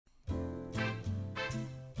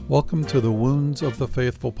Welcome to the Wounds of the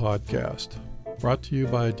Faithful podcast, brought to you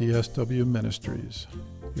by DSW Ministries.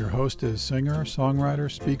 Your host is singer,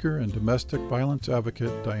 songwriter, speaker, and domestic violence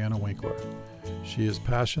advocate Diana Winkler. She is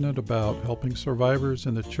passionate about helping survivors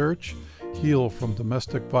in the church heal from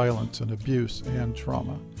domestic violence and abuse and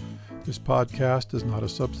trauma. This podcast is not a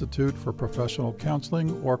substitute for professional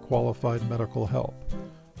counseling or qualified medical help.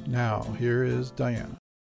 Now, here is Diana.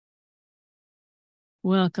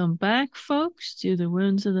 Welcome back, folks, to the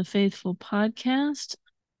Wounds of the Faithful podcast.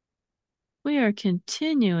 We are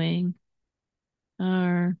continuing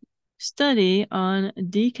our study on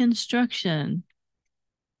deconstruction.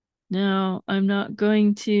 Now, I'm not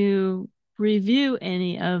going to review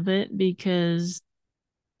any of it because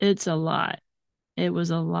it's a lot. It was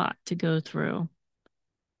a lot to go through.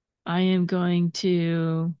 I am going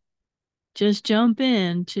to just jump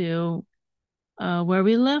into where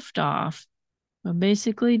we left off. Well,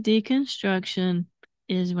 basically, deconstruction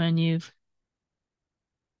is when you've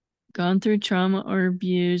gone through trauma or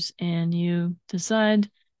abuse and you decide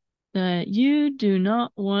that you do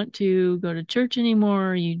not want to go to church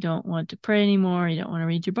anymore, you don't want to pray anymore, you don't want to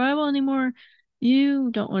read your Bible anymore, you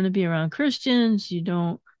don't want to be around Christians, you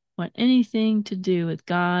don't want anything to do with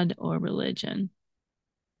God or religion.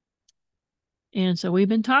 And so we've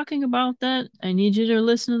been talking about that. I need you to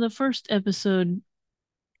listen to the first episode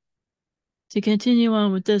to continue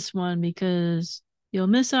on with this one because you'll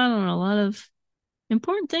miss out on a lot of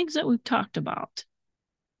important things that we've talked about.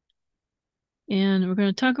 And we're going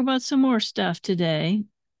to talk about some more stuff today.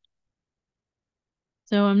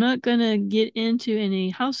 So I'm not going to get into any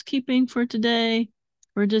housekeeping for today.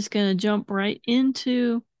 We're just going to jump right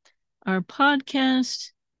into our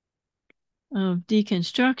podcast of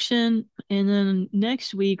deconstruction. And then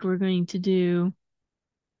next week, we're going to do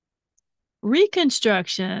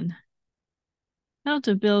reconstruction. How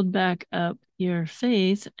to build back up your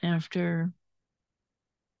faith after,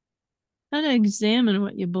 how to examine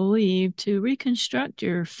what you believe to reconstruct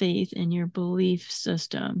your faith and your belief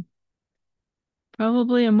system.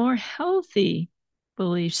 Probably a more healthy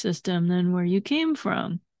belief system than where you came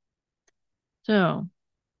from. So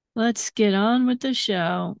let's get on with the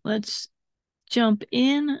show. Let's jump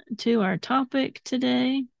into our topic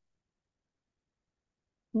today.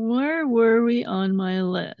 Where were we on my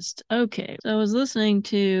list? Okay, so I was listening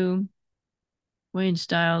to Wayne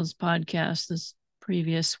Stiles' podcast this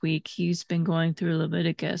previous week. He's been going through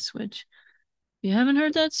Leviticus, which if you haven't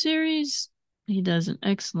heard that series, he does an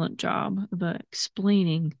excellent job of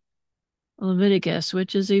explaining Leviticus,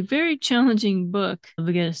 which is a very challenging book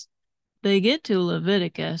because they get to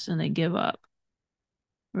Leviticus and they give up,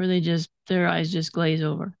 or their eyes just glaze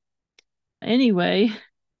over. Anyway,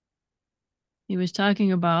 he was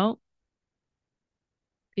talking about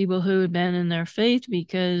people who had been in their faith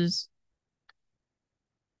because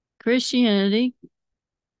Christianity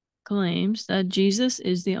claims that Jesus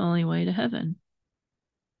is the only way to heaven.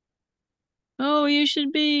 Oh, you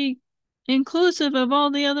should be inclusive of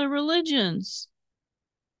all the other religions.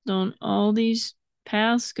 Don't all these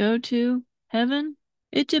paths go to heaven?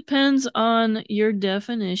 It depends on your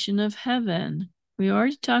definition of heaven. We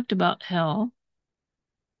already talked about hell.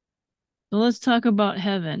 So let's talk about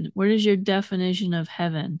heaven. What is your definition of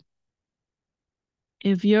heaven?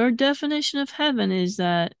 If your definition of heaven is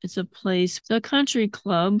that it's a place, it's a country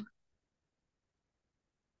club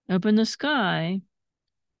up in the sky,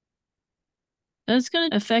 that's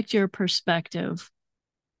going to affect your perspective.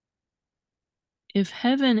 If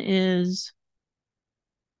heaven is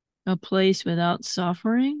a place without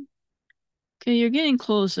suffering, okay, you're getting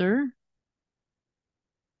closer.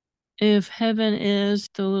 If heaven is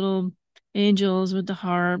the little angels with the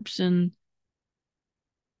harps and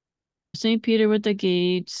St. Peter with the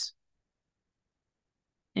gates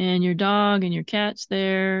and your dog and your cat's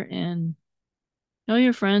there and all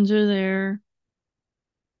your friends are there.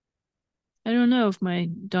 I don't know if my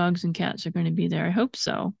dogs and cats are going to be there. I hope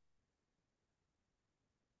so.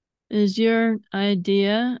 Is your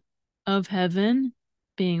idea of heaven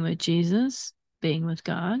being with Jesus, being with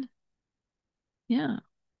God? Yeah.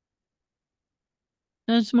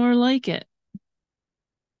 That's more like it.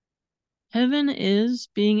 Heaven is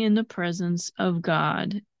being in the presence of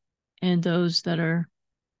God and those that are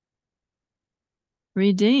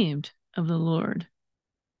redeemed of the Lord.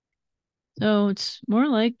 So it's more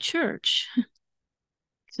like church,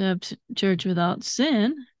 except church without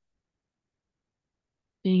sin.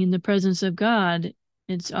 Being in the presence of God,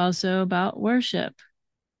 it's also about worship.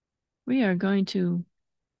 We are going to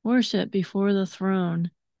worship before the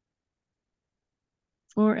throne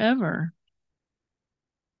forever.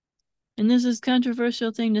 And this is a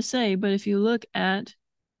controversial thing to say, but if you look at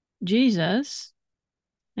Jesus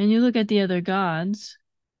and you look at the other gods,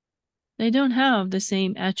 they don't have the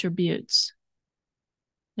same attributes.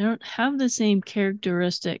 They don't have the same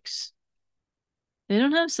characteristics. They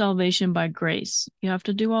don't have salvation by grace. You have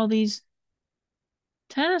to do all these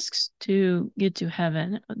tasks to get to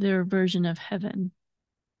heaven, their version of heaven.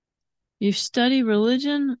 You study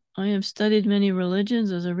religion. I have studied many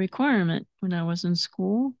religions as a requirement when I was in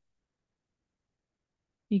school,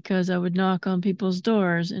 because I would knock on people's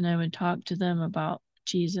doors and I would talk to them about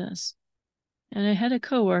Jesus. And I had a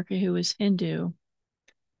coworker who was Hindu,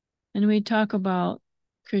 and we'd talk about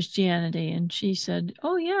Christianity, and she said,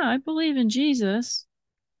 "Oh yeah, I believe in Jesus,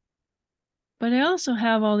 but I also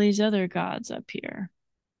have all these other gods up here."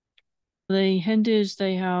 The Hindus,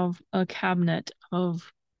 they have a cabinet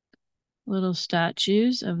of little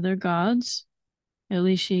statues of their gods. At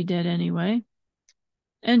least she did anyway.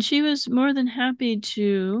 And she was more than happy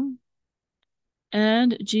to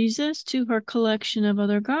add Jesus to her collection of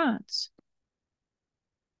other gods.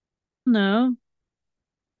 No,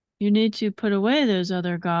 you need to put away those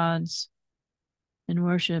other gods and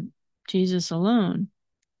worship Jesus alone.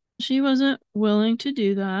 She wasn't willing to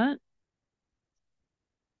do that.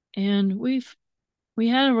 And we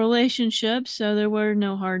had a relationship, so there were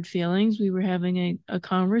no hard feelings. We were having a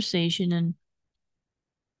conversation and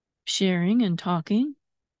sharing and talking.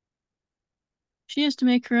 She has to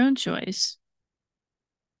make her own choice.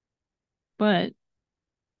 But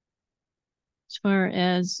as far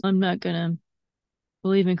as, I'm not going to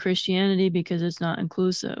believe in Christianity because it's not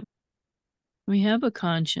inclusive. We have a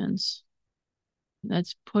conscience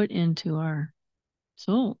that's put into our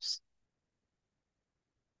souls.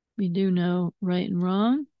 We do know right and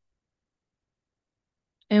wrong.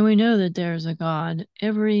 And we know that there's a God.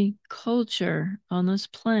 Every culture on this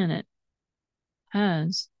planet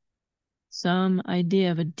has some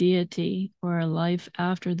idea of a deity or a life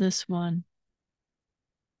after this one.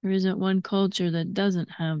 There isn't one culture that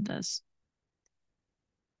doesn't have this.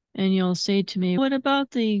 And you'll say to me, what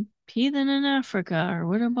about the heathen in Africa? Or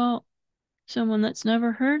what about someone that's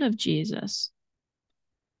never heard of Jesus?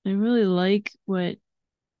 I really like what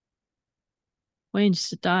Wayne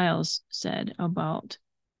Stiles said about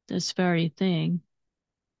this very thing.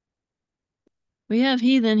 We have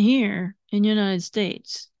heathen here in the United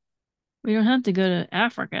States. We don't have to go to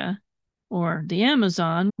Africa or the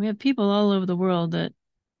Amazon. We have people all over the world that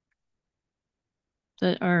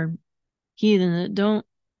are heathen, that don't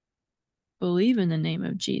believe in the name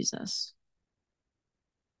of Jesus,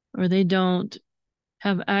 or they don't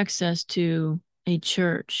have access to a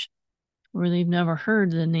church, or they've never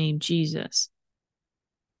heard the name Jesus.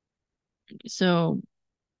 So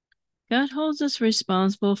God holds us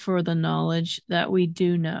responsible for the knowledge that we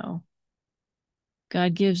do know.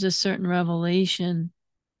 God gives us certain revelation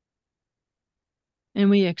and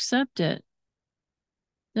we accept it.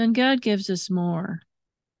 Then God gives us more.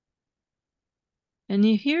 And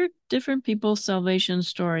you hear different people's salvation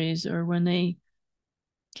stories, or when they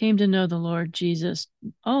came to know the Lord Jesus,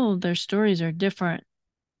 their stories are different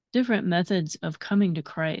methods of coming to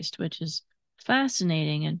Christ, which is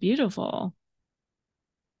fascinating and beautiful.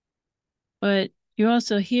 But you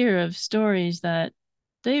also hear of stories that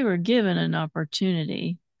they were given an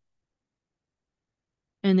opportunity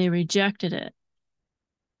and they rejected it.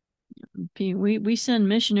 We send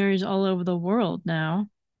missionaries all over the world now.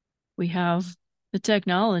 We have the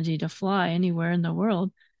technology to fly anywhere in the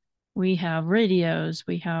world. We have radios.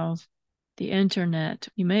 We have the internet.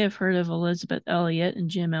 You may have heard of Elizabeth Elliot and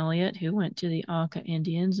Jim Elliot, who went to the Auca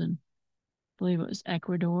Indians in, I believe it was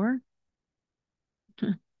Ecuador.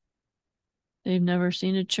 They've never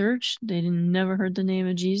seen a church. They never heard the name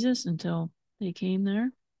of Jesus until they came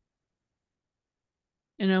there.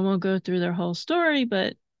 And I won't go through their whole story,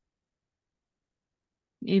 but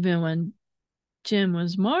even when Jim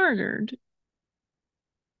was martyred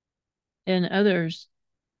and others,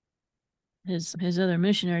 his other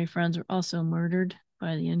missionary friends were also murdered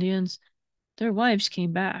by the Indians, their wives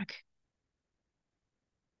came back.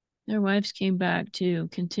 Their wives came back to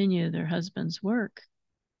continue their husband's work.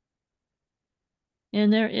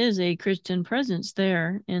 And there is a Christian presence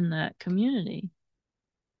there in that community.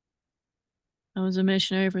 I was a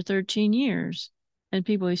missionary for 13 years, and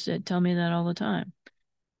people used to tell me that all the time.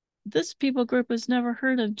 This people group has never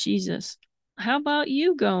heard of Jesus. How about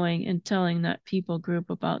you going and telling that people group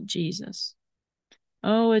about Jesus?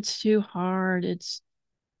 Oh, it's too hard. It's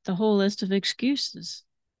the whole list of excuses.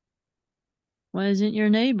 Why isn't your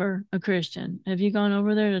neighbor a Christian? Have you gone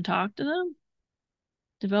over there to talk to them?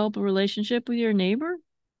 Develop a relationship with your neighbor?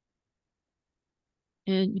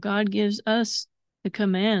 And God gives us the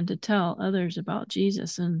command to tell others about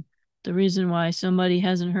Jesus. And the reason why somebody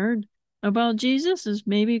hasn't heard about Jesus is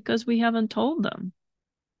maybe because we haven't told them.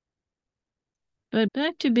 But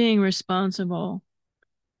back to being responsible.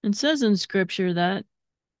 It says in Scripture that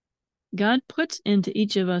God puts into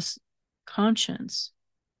each of us conscience.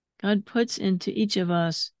 God puts into each of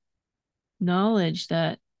us knowledge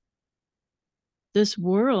that this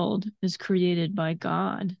world is created by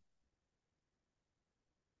God.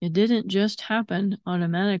 It didn't just happen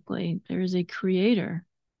automatically. There is a creator.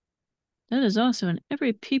 That is also in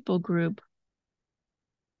every people group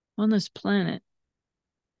on this planet.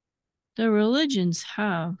 The religions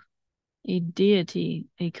have a deity,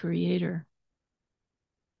 a creator.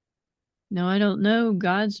 Now, I don't know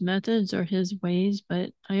God's methods or his ways,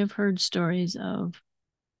 but I have heard stories of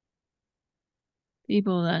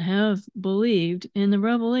people that have believed in the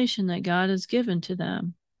revelation that God has given to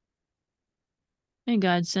them. And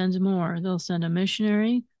God sends more. They'll send a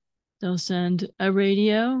missionary, they'll send a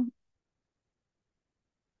radio,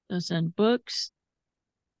 they'll send books.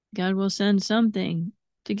 God will send something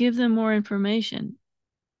to give them more information.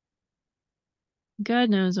 God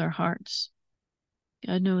knows our hearts.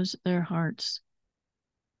 God knows their hearts.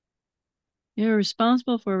 You're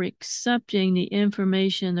responsible for accepting the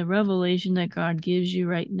information, the revelation that God gives you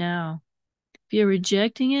right now. If you're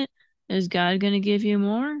rejecting it, is God going to give you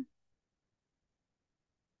more?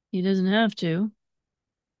 He doesn't have to.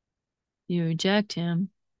 You reject him,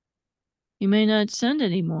 he may not send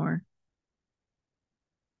any more.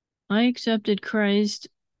 I accepted Christ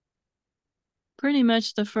pretty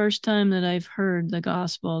much the first time that I've heard the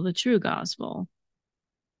gospel, the true gospel.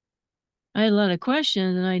 I had a lot of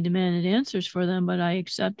questions and I demanded answers for them, but I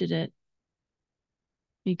accepted it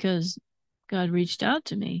because God reached out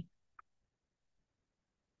to me.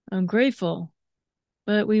 I'm grateful.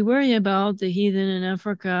 But we worry about the heathen in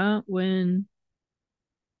Africa when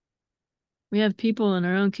we have people in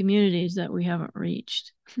our own communities that we haven't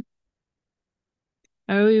reached.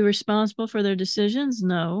 Are we responsible for their decisions?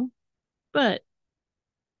 No. But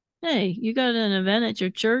hey, you got an event at your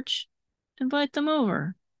church? Invite them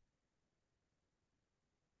over.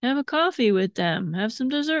 Have a coffee with them. Have some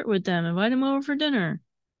dessert with them. Invite them over for dinner.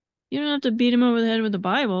 You don't have to beat them over the head with the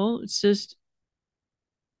Bible. It's just,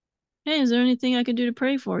 hey, is there anything I can do to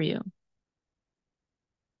pray for you?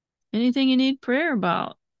 Anything you need prayer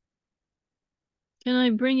about? Can I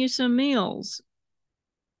bring you some meals?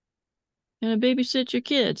 Can I babysit your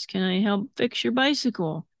kids? Can I help fix your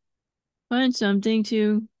bicycle? Find something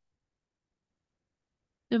to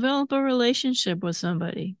develop a relationship with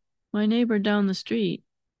somebody. My neighbor down the street,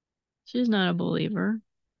 she's not a believer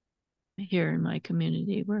here in my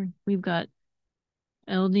community where we've got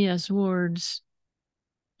LDS wards,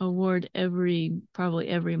 a ward probably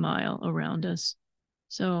every mile around us.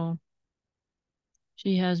 So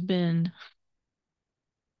she has been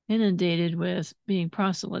inundated with being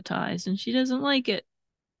proselytized and she doesn't like it.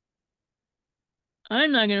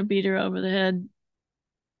 I'm not going to beat her over the head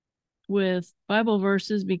with Bible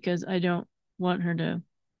verses because I don't want her to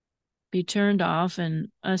be turned off and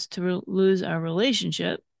us to lose our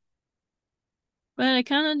relationship. But I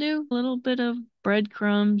kind of do a little bit of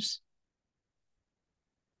breadcrumbs.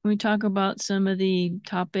 We talk about some of the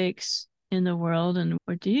topics in the world and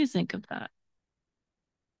what do you think of that?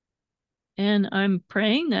 And I'm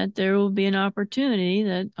praying that there will be an opportunity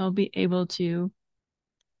that I'll be able to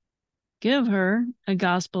give her a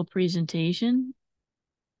gospel presentation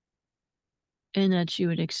and that she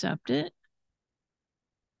would accept it.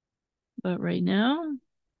 But right now,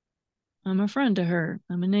 I'm a friend to her.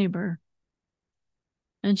 I'm a neighbor.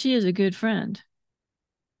 And she is a good friend.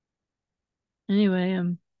 Anyway,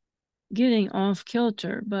 I'm getting off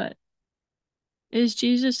kilter, but is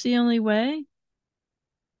Jesus the only way?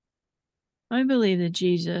 I believe that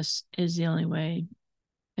Jesus is the only way.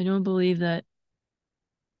 I don't believe that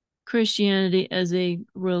Christianity as a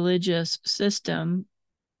religious system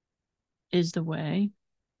is the way.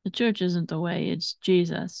 The church isn't the way. It's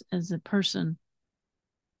Jesus as a person,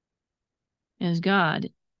 as God.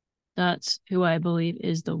 That's who I believe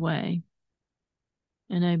is the way.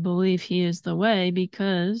 And I believe he is the way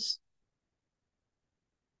because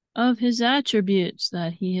of his attributes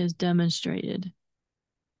that he has demonstrated.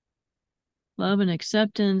 Love and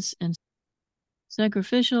acceptance and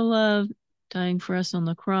sacrificial love, dying for us on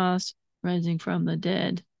the cross, rising from the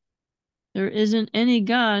dead. There isn't any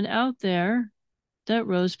God out there that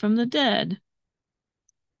rose from the dead.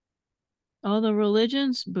 All the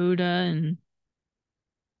religions, Buddha and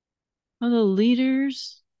all the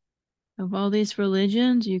leaders of all these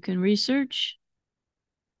religions you can research,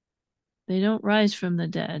 they don't rise from the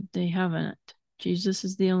dead. They haven't. Jesus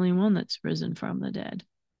is the only one that's risen from the dead.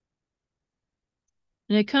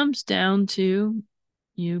 And it comes down to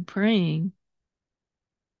you praying,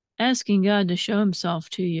 asking God to show himself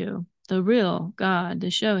to you, the real God to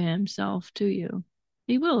show himself to you.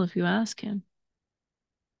 He will if you ask him.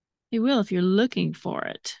 He will if you're looking for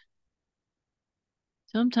it.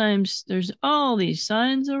 Sometimes there's all these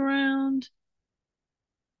signs around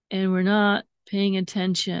and we're not paying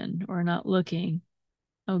attention or not looking.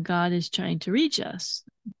 Oh, God is trying to reach us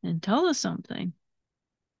and tell us something.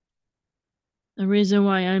 The reason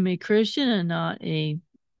why I'm a Christian and not a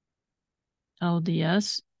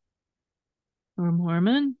LDS or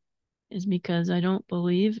Mormon is because I don't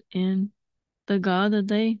believe in the God that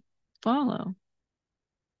they follow.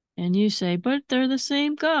 And you say, but they're the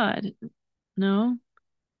same God. No,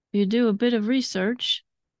 if you do a bit of research,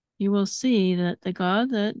 you will see that the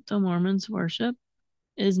God that the Mormons worship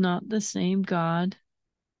is not the same God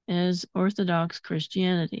as Orthodox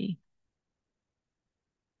Christianity.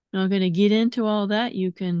 Not going to get into all that.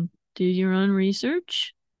 You can do your own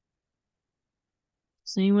research.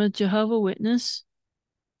 Same with Jehovah's Witness.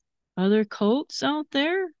 Other cults out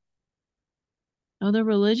there, other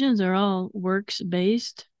religions are all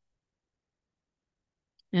works-based.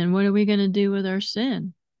 And what are we going to do with our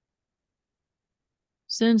sin?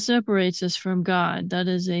 Sin separates us from God. That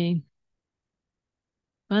is a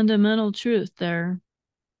fundamental truth there.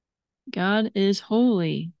 God is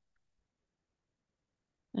holy.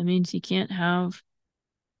 That means he can't have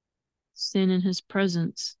sin in his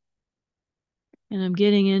presence. And I'm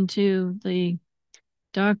getting into the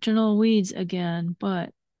doctrinal weeds again,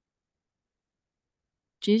 but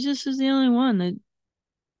Jesus is the only one that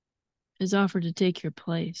is offered to take your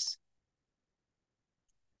place.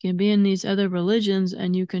 You can be in these other religions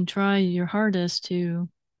and you can try your hardest to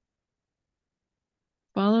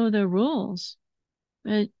follow the rules,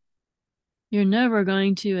 but you're never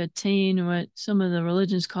going to attain what some of the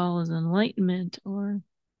religions call as enlightenment or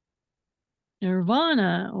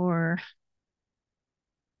nirvana or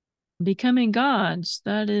becoming gods.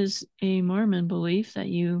 That is a Mormon belief that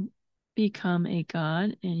you become a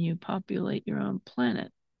god and you populate your own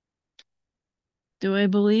planet. Do I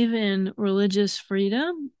believe in religious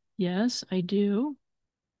freedom? Yes, I do.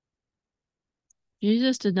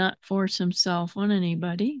 Jesus did not force himself on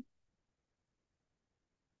anybody.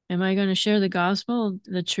 Am I going to share the gospel,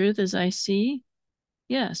 the truth as I see?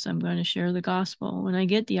 Yes, I'm going to share the gospel when I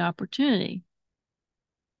get the opportunity.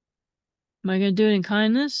 Am I going to do it in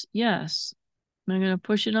kindness? Yes. Am I going to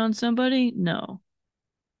push it on somebody? No.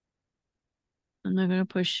 I'm not going to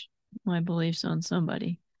push my beliefs on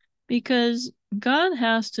somebody because God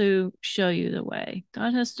has to show you the way.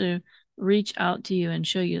 God has to reach out to you and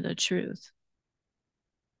show you the truth.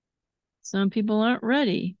 Some people aren't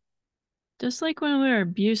ready. Just like when we're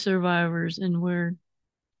abuse survivors and we're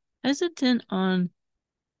hesitant on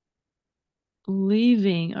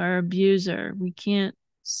leaving our abuser, we can't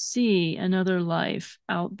see another life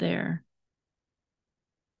out there.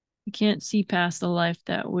 We can't see past the life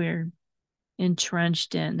that we're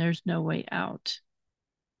entrenched in. There's no way out.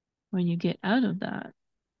 When you get out of that,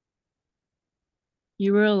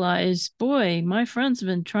 you realize, boy, my friends have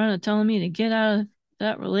been trying to tell me to get out of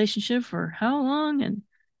that relationship for how long? And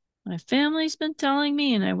my family's been telling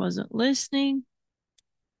me and I wasn't listening.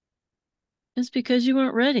 It's because you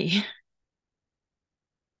weren't ready.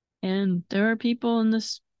 And there are people in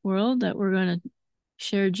this world that we're going to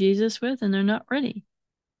share Jesus with and they're not ready.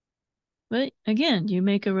 But again, you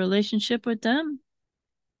make a relationship with them.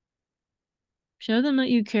 Show them that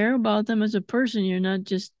you care about them as a person. They're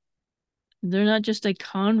not just a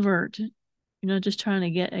convert. You're not just trying to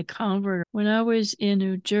get a convert. When I was in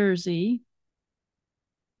New Jersey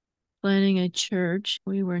planning a church,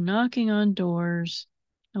 we were knocking on doors.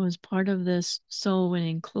 I was part of this soul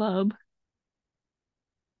winning club.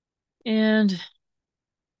 And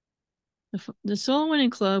the soul winning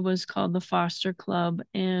club was called the Foster Club.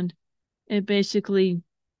 And it basically,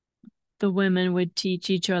 the women would teach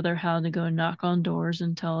each other how to go knock on doors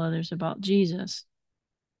and tell others about Jesus.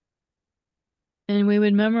 And we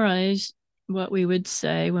would memorize what we would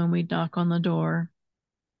say when we'd knock on the door.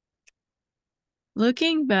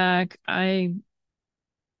 Looking back, I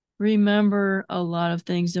remember a lot of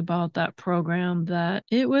things about that program, that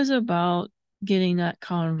it was about getting that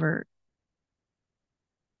convert.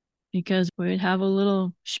 Because we'd have a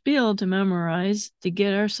little spiel to memorize to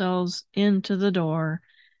get ourselves into the door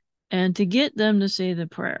and to get them to say the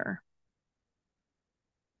prayer.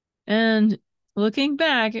 And looking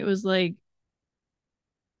back, it was like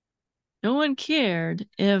no one cared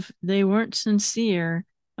if they weren't sincere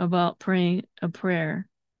about praying a prayer.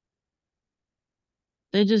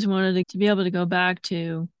 They just wanted to be able to go back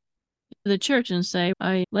to the church and say,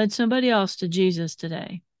 I led somebody else to Jesus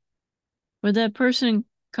today. Would that person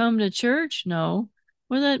come to church? No.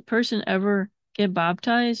 Would that person ever get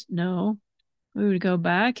baptized? No. We would go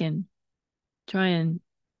back and try and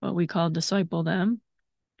what we call disciple them.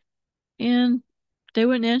 And they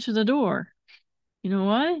wouldn't answer the door. You know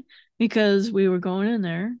why? Because we were going in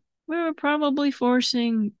there. We were probably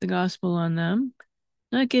forcing the gospel on them,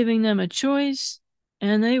 not giving them a choice.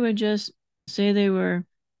 And they would just say they were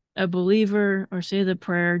a believer or say the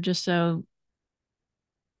prayer just so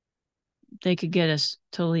they could get us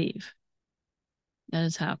to leave. That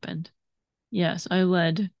has happened. Yes, I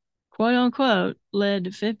quote unquote,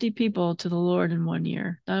 led 50 people to the Lord in 1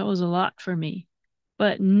 year. That was a lot for me.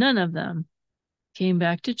 But none of them came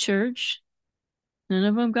back to church. None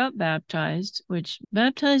of them got baptized, which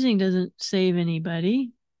baptizing doesn't save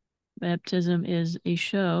anybody. Baptism is a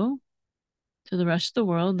show to the rest of the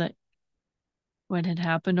world that what had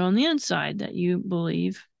happened on the inside, that you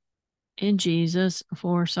believe in Jesus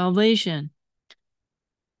for salvation.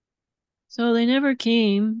 So they never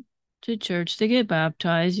came to church to get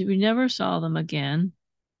baptized. We never saw them again.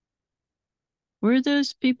 Were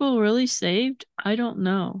those people really saved? I don't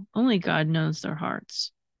know. Only God knows their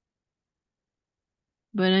hearts.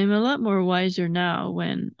 But I'm a lot more wiser now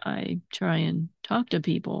when I try and talk to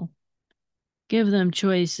people, give them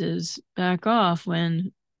choices, back off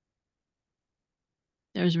when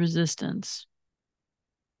there's resistance.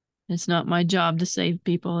 It's not my job to save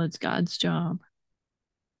people, it's God's job.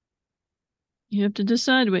 You have to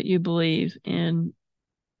decide what you believe, and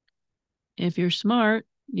if you're smart,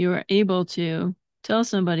 you are able to tell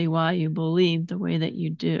somebody why you believe the way that you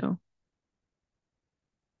do.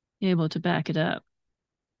 You're able to back it up.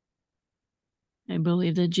 I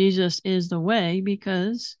believe that Jesus is the way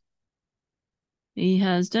because he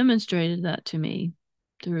has demonstrated that to me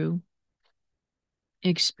through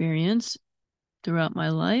experience throughout my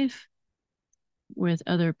life with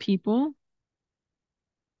other people.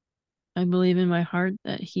 I believe in my heart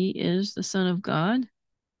that he is the Son of God.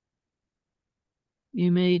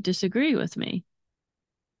 You may disagree with me.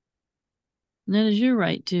 And that is your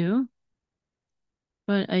right to.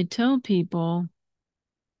 But I tell people,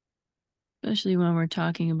 especially when we're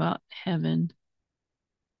talking about heaven,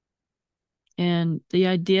 and the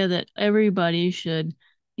idea that everybody should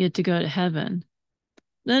get to go to heaven.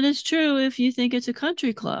 That is true if you think it's a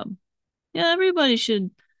country club. Yeah, everybody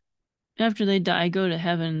should, after they die, go to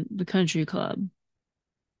heaven, the country club.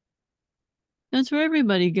 That's where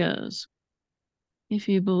everybody goes. If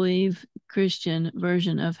you believe Christian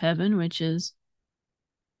version of heaven, which is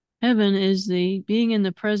heaven is the being in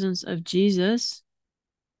the presence of Jesus,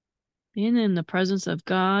 being in the presence of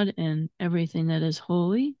God and everything that is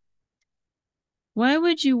holy. Why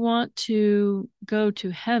would you want to go to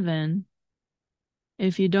heaven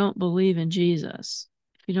if you don't believe in Jesus?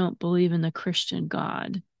 If you don't believe in the Christian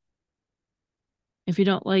God? If you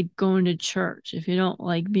don't like going to church? If you don't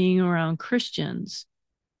like being around Christians?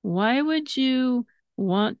 Why would you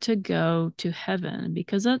want to go to heaven?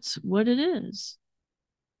 Because that's what it is.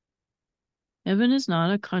 Heaven is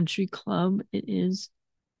not a country club. It is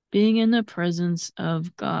being in the presence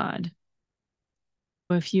of God.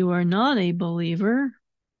 If you are not a believer,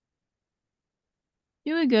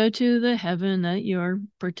 you would go to the heaven that your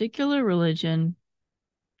particular religion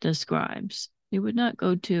describes. You would not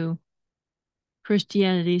go to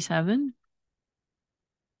Christianity's heaven.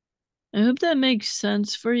 I hope that makes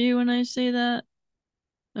sense for you when I say that.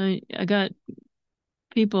 I got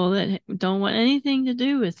people that don't want anything to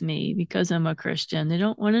do with me because I'm a Christian. They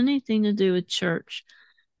don't want anything to do with church,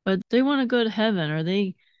 but they want to go to heaven, or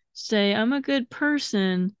they say, I'm a good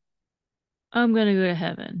person, I'm going to go to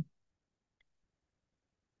heaven.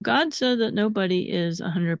 God said that nobody is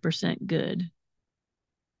 100% good.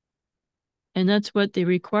 And that's what the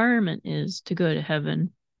requirement is to go to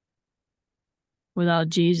heaven. Without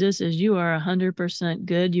Jesus, as you are 100%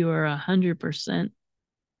 good, you are 100%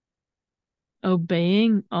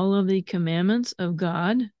 obeying all of the commandments of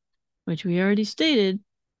God, which we already stated.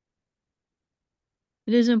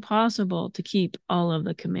 It is impossible to keep all of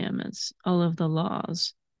the commandments, all of the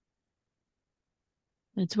laws.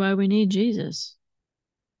 That's why we need Jesus.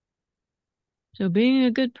 So being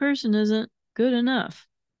a good person isn't good enough.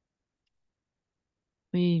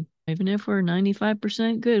 Even if we're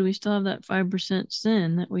 95% good, we still have that 5%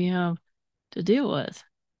 sin that we have to deal with.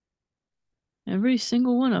 Every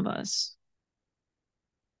single one of us.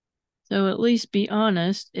 So at least be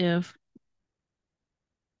honest if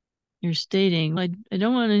you're stating, I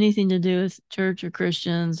don't want anything to do with church or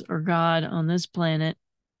Christians or God on this planet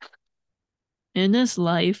in this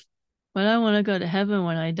life, but I want to go to heaven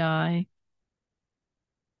when I die.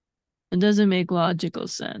 It doesn't make logical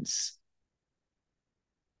sense.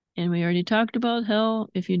 And we already talked about how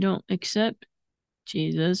if you don't accept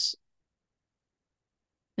Jesus,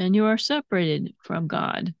 then you are separated from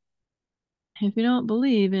God. If you don't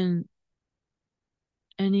believe in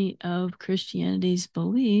any of Christianity's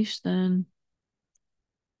beliefs, then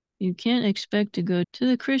you can't expect to go to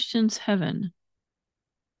the Christian's heaven.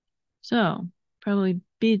 So, probably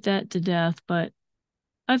beat that to death, but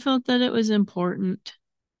I felt that it was important.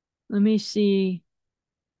 Let me see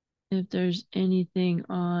if there's anything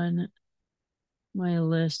on my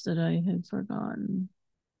list that I had forgotten.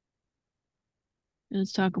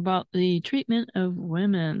 Let's talk about the treatment of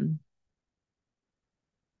women.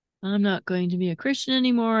 I'm not going to be a Christian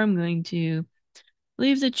anymore. I'm going to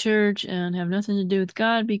leave the church and have nothing to do with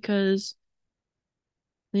God because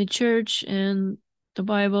the church and the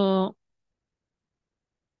Bible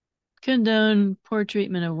condone poor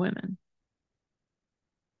treatment of women.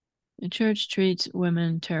 The church treats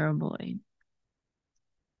women terribly.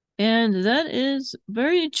 And that is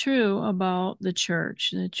very true about the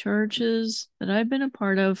church. The churches that I've been a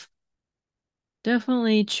part of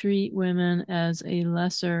definitely treat women as a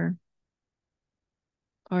lesser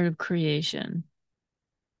part of creation.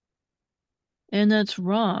 And that's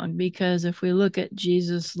wrong because if we look at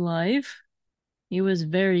Jesus' life, he was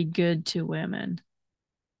very good to women.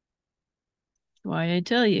 Why I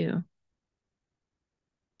tell you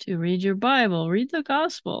to read your Bible, read the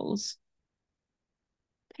Gospels.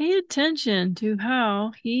 Pay attention to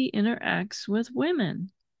how he interacts with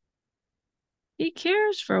women. He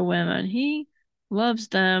cares for women. He loves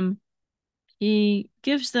them. He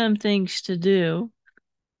gives them things to do.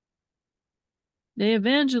 They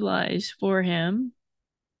evangelize for him.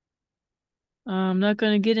 I'm not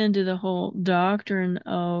going to get into the whole doctrine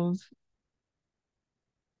of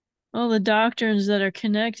all the doctrines that are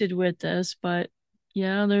connected with this, but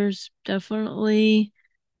yeah, there's definitely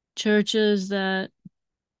churches that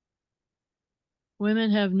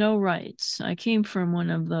women have no rights. I came from one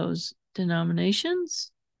of those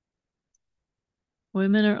denominations.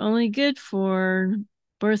 Women are only good for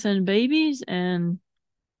birthing babies and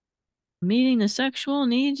meeting the sexual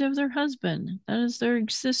needs of their husband. That is their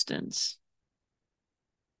existence.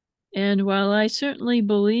 And while I certainly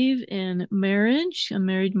believe in marriage, I'm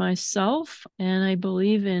married myself, and I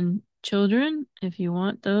believe in children, if you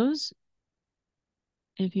want those,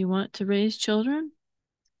 if you want to raise children,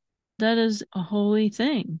 that is a holy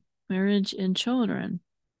thing, marriage and children.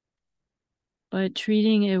 But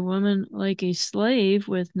treating a woman like a slave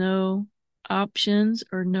with no options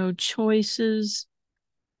or no choices,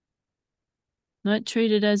 not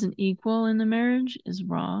treated as an equal in the marriage, is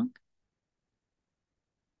wrong.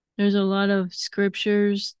 There's a lot of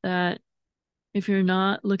scriptures that, if you're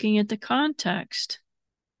not looking at the context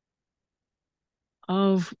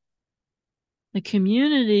of the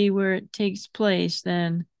community where it takes place,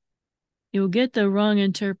 then you'll get the wrong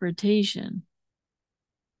interpretation.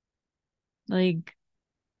 Like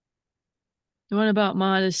the one about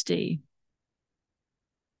modesty,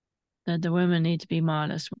 that the women need to be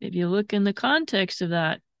modest. If you look in the context of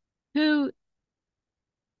that, who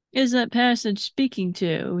is that passage speaking to?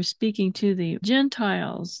 It was speaking to the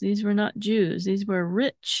Gentiles. These were not Jews. These were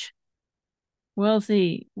rich,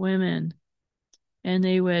 wealthy women. And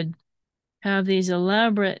they would have these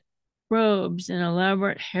elaborate robes and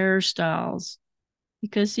elaborate hairstyles.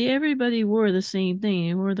 Because, see, everybody wore the same thing.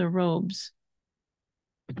 They wore the robes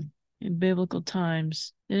in biblical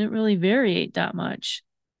times. They didn't really variate that much.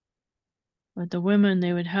 But the women,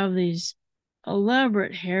 they would have these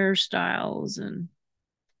elaborate hairstyles and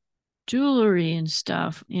jewelry and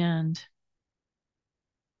stuff, and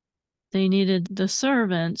they needed the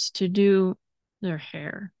servants to do their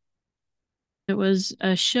hair. It was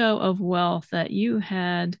a show of wealth that you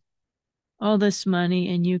had all this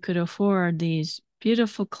money and you could afford these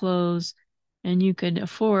beautiful clothes and you could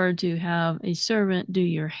afford to have a servant do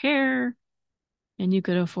your hair and you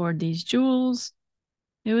could afford these jewels.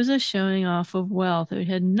 It was a showing off of wealth. It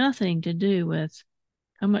had nothing to do with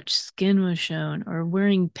how much skin was shown or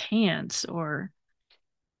wearing pants or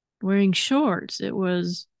wearing shorts. It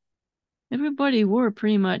was everybody wore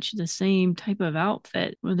pretty much the same type of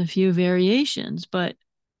outfit with a few variations, but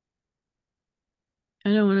I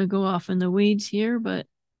don't want to go off in the weeds here, but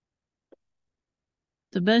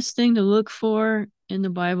the best thing to look for in the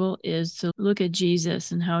Bible is to look at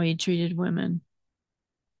Jesus and how he treated women.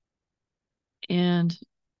 And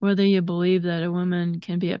whether you believe that a woman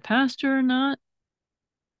can be a pastor or not,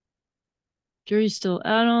 jury's still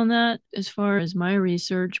out on that as far as my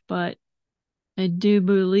research, but I do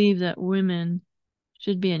believe that women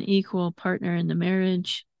should be an equal partner in the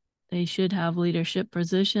marriage. They should have leadership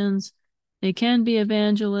positions. They can be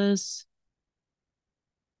evangelists.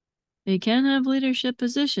 They can have leadership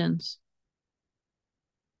positions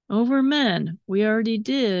over men. We already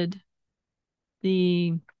did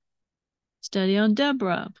the study on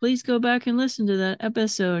Deborah. Please go back and listen to that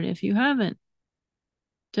episode if you haven't.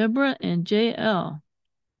 Deborah and JL.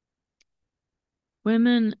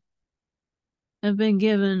 Women have been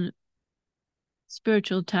given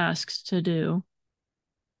spiritual tasks to do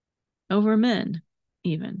over men,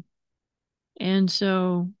 even. And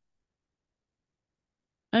so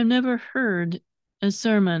I've never heard a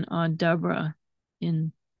sermon on Deborah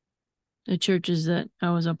in the churches that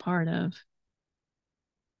I was a part of.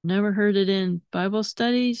 Never heard it in Bible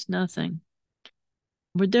studies, nothing.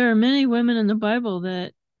 But there are many women in the Bible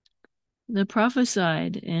that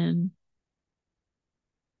prophesied and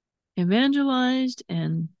evangelized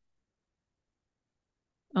and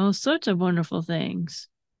all sorts of wonderful things.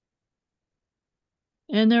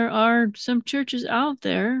 And there are some churches out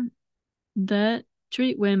there that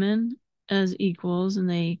treat women as equals, and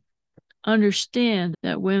they understand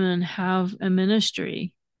that women have a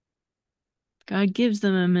ministry. God gives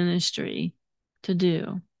them a ministry to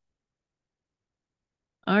do.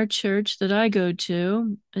 Our church that I go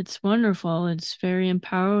to, it's wonderful. It's very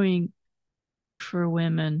empowering for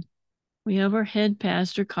women. We have our head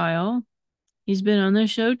pastor, Kyle. He's been on the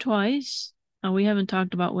show twice. We haven't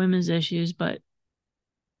talked about women's issues, but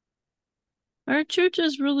our church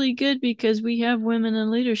is really good because we have women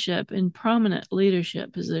in leadership, in prominent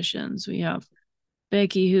leadership positions. We have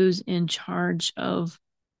Becky, who's in charge of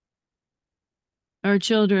our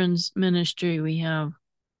children's ministry. We have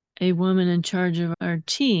a woman in charge of our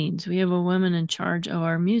teens. We have a woman in charge of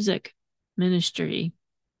our music ministry.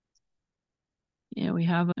 Yeah, we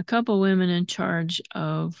have a couple women in charge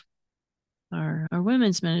of our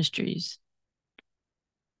women's ministries.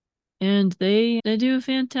 And they do a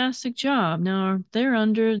fantastic job. Now, they're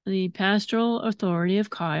under the pastoral authority of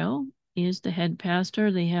Kyle. He is the head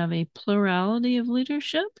pastor. They have a plurality of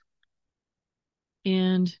leadership.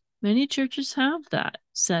 And many churches have that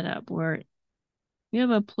set up where we have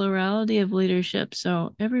a plurality of leadership.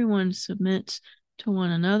 So everyone submits to one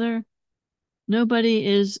another. Nobody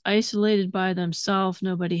is isolated by themselves.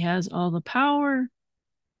 Nobody has all the power.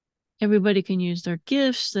 Everybody can use their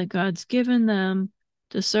gifts that God's given them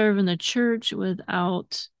to serve in the church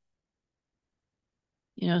without,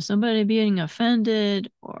 somebody being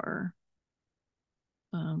offended or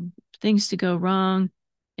things to go wrong.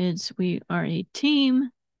 We are a team.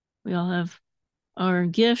 We all have our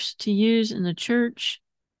gifts to use in the church.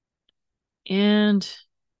 And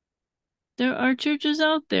there are churches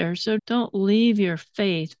out there. So don't leave your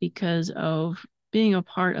faith because of being a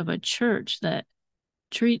part of a church that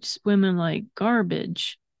treats women like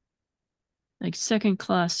garbage, like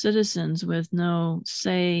second-class citizens with no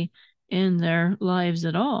say in their lives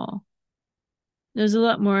at all. There's a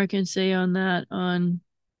lot more I can say on that, on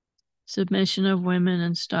submission of women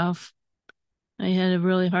and stuff. I had a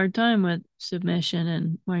really hard time with submission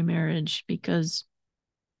in my marriage because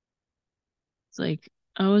it's like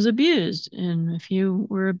I was abused. And if you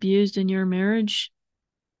were abused in your marriage,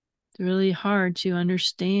 it's really hard to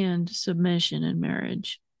understand submission in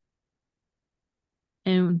marriage.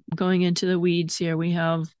 And going into the weeds here, we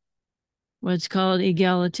have what's called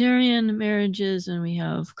egalitarian marriages and we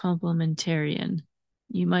have complementarian.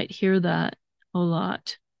 You might hear that a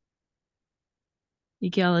lot.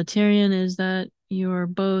 Egalitarian is that you're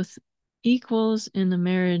both equals in the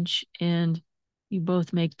marriage and you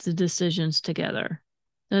both make the decisions together.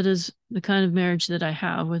 That is the kind of marriage that I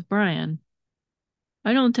have with Brian.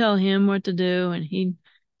 I don't tell him what to do, and he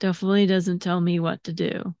definitely doesn't tell me what to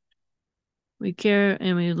do. We care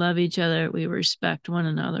and we love each other. We respect one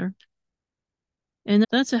another. And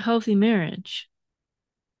that's a healthy marriage.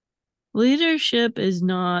 Leadership is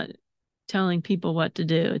not telling people what to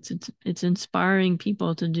do. It's inspiring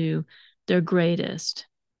people to do their greatest,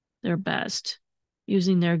 their best,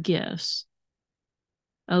 using their gifts.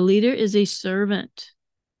 A leader is a servant.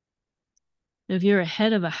 If you're a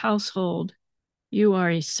head of a household, you are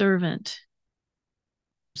a servant.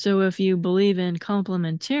 So if you believe in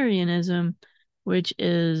complementarianism, which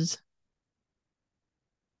is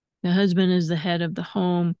the husband is the head of the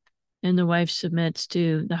home and the wife submits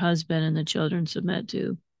to the husband and the children submit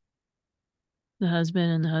to the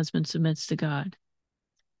husband and the husband submits to God.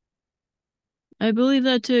 I believe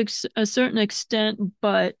that to a certain extent,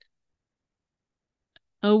 but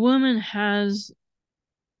a woman has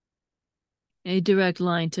a direct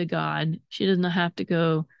line to God. She doesn't have to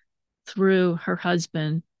go through her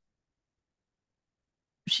husband.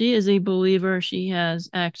 She is a believer. She has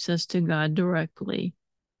access to God directly.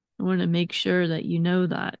 I want to make sure that you know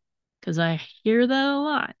that because I hear that a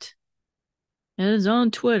lot. It is on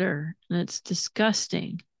Twitter, and it's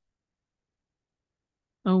disgusting.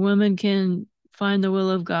 A woman can find the will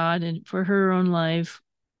of God and for her own life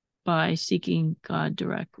by seeking God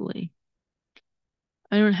directly.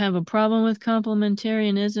 I don't have a problem with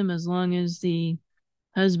complementarianism as long as the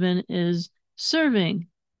husband is serving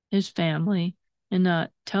his family and not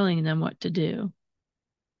telling them what to do.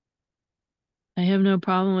 I have no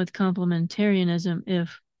problem with complementarianism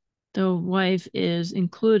if the wife is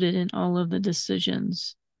included in all of the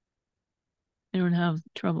decisions. I don't have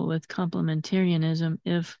trouble with complementarianism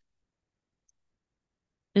if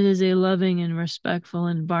it is a loving and respectful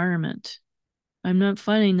environment. I'm not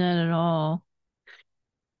fighting that at all.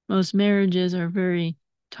 Most marriages are very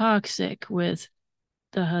toxic with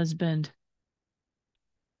the husband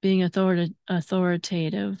being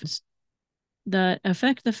authoritative that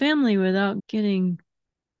affect the family without getting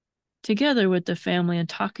together with the family and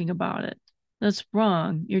talking about it. That's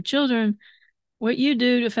wrong. Your children, what you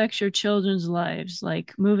do affects your children's lives,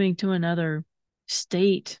 like moving to another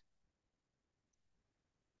state.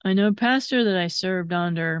 I know a pastor that I served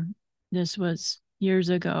under, this was years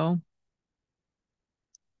ago,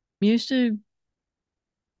 used to,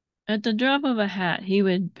 at the drop of a hat, he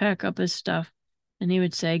would pack up his stuff and he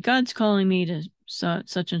would say, God's calling me to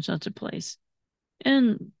such and such a place.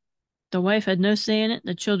 And the wife had no say in it.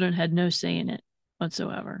 The children had no say in it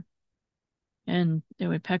whatsoever. And they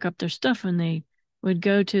would pack up their stuff and they would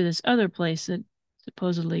go to this other place that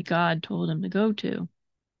supposedly God told them to go to.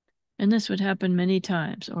 And this would happen many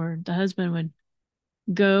times. Or the husband would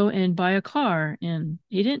go and buy a car and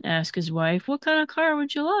he didn't ask his wife, what kind of car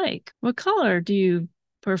would you like? What color do you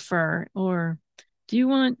prefer? Or do you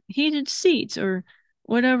want heated seats or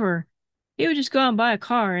whatever? He would just go out and buy a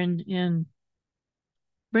car and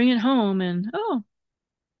bring it home and, oh,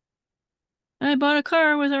 I bought a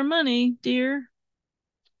car with our money, dear.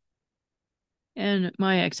 And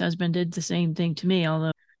my ex-husband did the same thing to me, although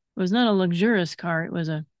it was not a luxurious car. It was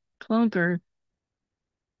a clunker.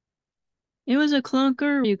 It was a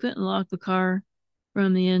clunker. You couldn't lock the car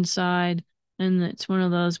from the inside. And it's one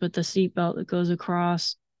of those with the seatbelt that goes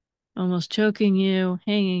across, almost choking you,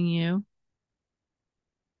 hanging you.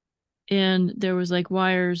 And there was like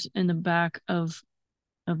wires in the back of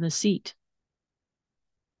the seat.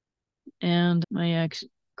 And my ex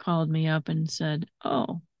called me up and said,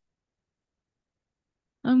 oh,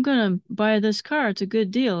 I'm going to buy this car. It's a good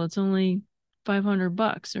deal. It's only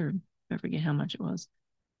 $500 or I forget how much it was.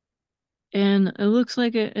 And it looks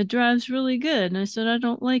like it drives really good. And I said, I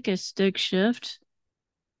don't like a stick shift.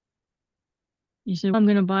 He said, I'm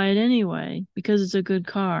going to buy it anyway because it's a good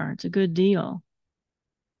car. It's a good deal.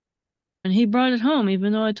 And he brought it home,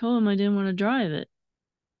 even though I told him I didn't want to drive it.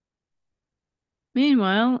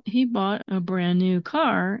 Meanwhile, he bought a brand new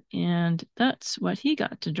car, and that's what he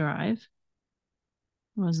got to drive,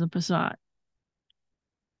 was the Passat.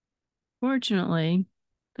 Fortunately,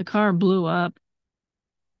 the car blew up.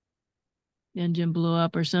 The engine blew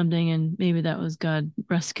up or something, and maybe that was God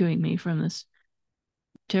rescuing me from this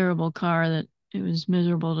terrible car that it was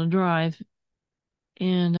miserable to drive.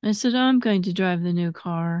 And I said, I'm going to drive the new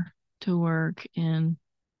car to work, and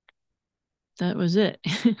that was it.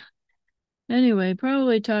 Anyway,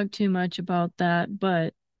 probably talked too much about that,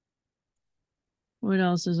 but what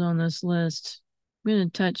else is on this list? I'm going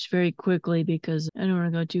to touch very quickly because I don't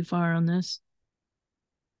want to go too far on this.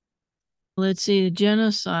 Let's see,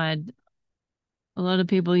 genocide. A lot of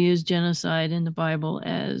people use genocide in the Bible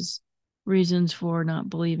as reasons for not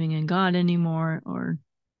believing in God anymore or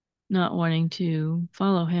not wanting to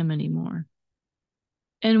follow him anymore.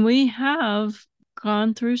 And we have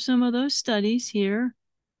gone through some of those studies here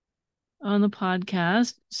on the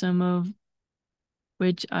podcast, some of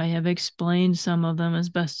which I have explained some of them as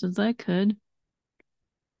best as I could.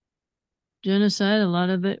 Genocide, a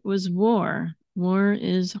lot of it was war. War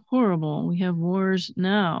is horrible. We have wars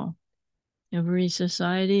now. Every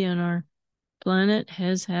society on our planet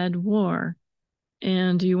has had war.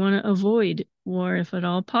 And you want to avoid war if at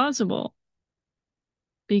all possible,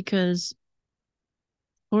 because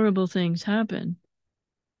horrible things happen.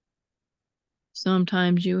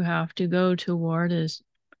 Sometimes you have to go to war to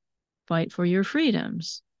fight for your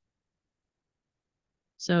freedoms.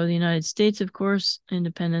 So the United States, of course,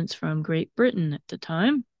 independence from Great Britain at the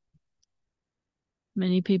time.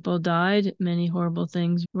 Many people died. Many horrible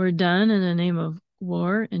things were done in the name of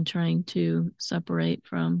war and trying to separate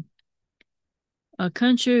from a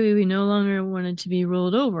country we no longer wanted to be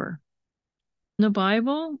ruled over. In the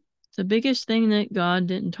Bible, the biggest thing that God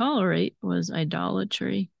didn't tolerate was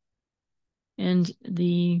idolatry. And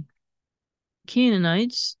the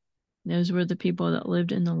Canaanites, those were the people that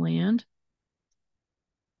lived in the land.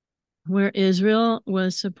 where Israel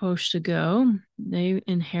was supposed to go. They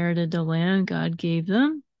inherited the land God gave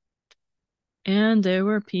them, and there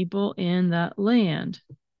were people in that land.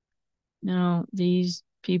 Now, these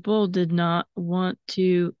people did not want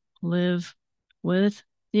to live with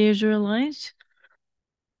the Israelites.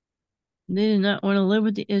 They did not want to live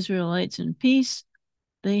with the Israelites in peace.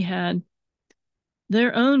 They had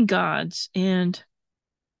their own gods, and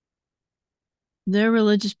their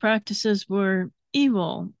religious practices were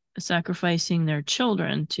evil, sacrificing their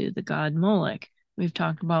children to the god Moloch. We've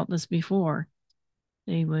talked about this before.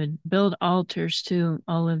 They would build altars to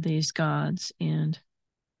all of these gods, and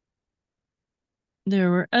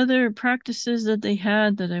there were other practices that they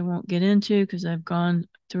had that I won't get into because I've gone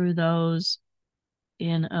through those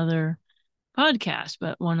in other podcasts,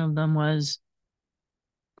 but one of them was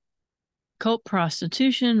cult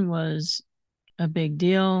prostitution was a big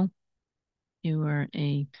deal. You were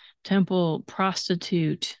a temple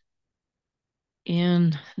prostitute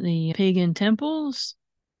in the pagan temples,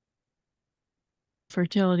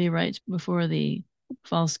 fertility rites before the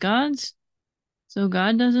false gods. So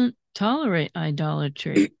God doesn't tolerate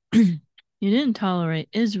idolatry. He didn't tolerate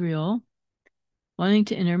Israel wanting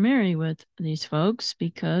to intermarry with these folks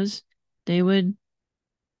because they would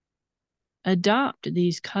adopt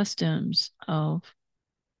these customs of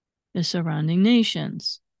the surrounding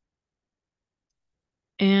nations.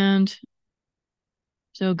 And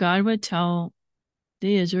so God would tell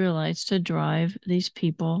the Israelites to drive these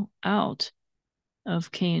people out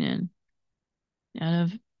of Canaan, out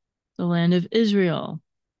of the land of Israel.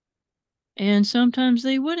 And sometimes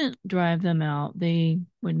they wouldn't drive them out. They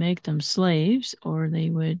would make them slaves, or they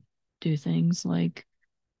would do things like,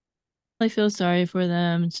 I feel sorry for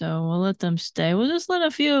them, so we'll let them stay. We'll just let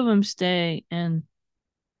a few of them stay. And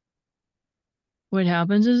what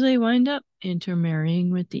happens is they wind up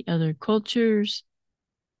intermarrying with the other cultures.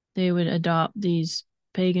 They would adopt these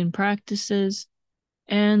pagan practices,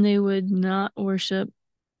 and they would not worship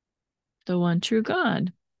the one true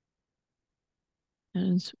God.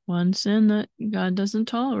 And it's one sin that God doesn't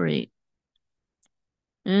tolerate.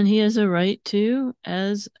 And he has a right to,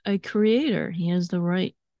 as a creator, he has the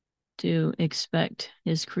right to expect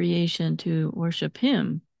his creation to worship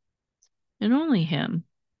him and only him.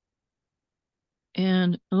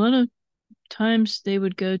 And a lot of times they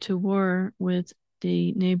would go to war with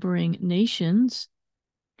the neighboring nations.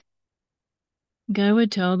 God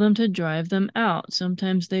would tell them to drive them out.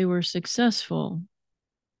 Sometimes they were successful,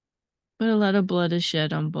 but a lot of blood is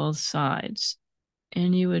shed on both sides.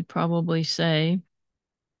 And you would probably say,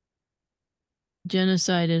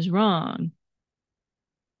 genocide is wrong.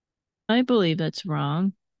 I believe that's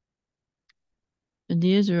wrong. And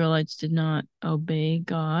the Israelites did not obey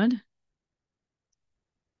God,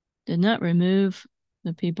 did not remove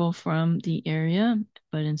the people from the area,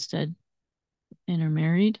 but instead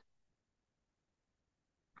intermarried.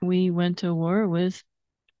 We went to war with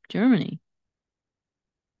Germany,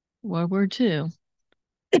 World War II.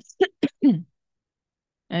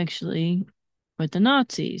 Actually, with the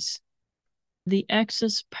Nazis. The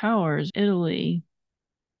Axis powers, Italy,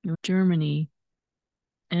 Germany,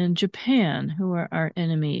 and Japan, who are our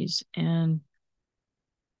enemies. And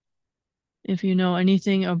if you know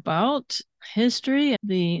anything about history,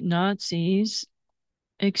 the Nazis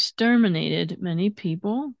exterminated many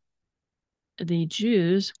people. The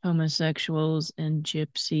Jews, homosexuals, and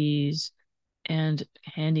gypsies, and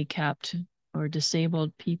handicapped or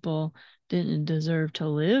disabled people didn't deserve to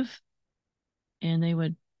live. And they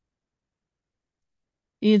would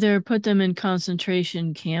either put them in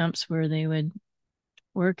concentration camps where they would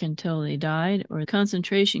work until they died, or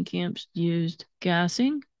concentration camps used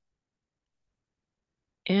gassing,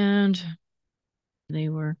 and they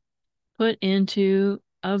were put into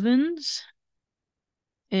ovens.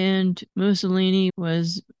 And Mussolini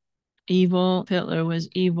was evil, Hitler was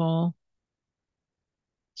evil.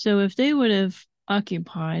 So if they would have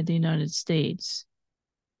occupied the United States,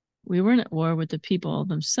 we weren't at war with the people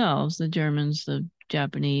themselves, the Germans, the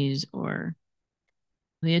Japanese, or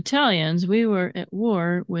the Italians. We were at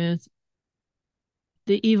war with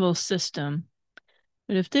the evil system.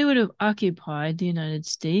 But if they would have occupied the United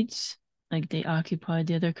States, like they occupied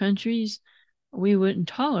the other countries, we wouldn't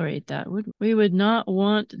tolerate that. We would not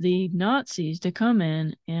want the Nazis to come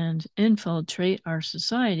in and infiltrate our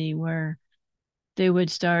society where they would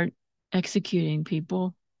start executing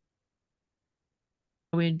people.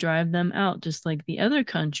 We'd drive them out just like the other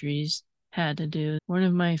countries had to do. One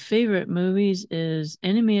of my favorite movies is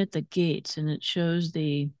Enemy at the Gates, and it shows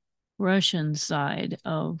the Russian side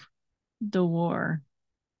of the war.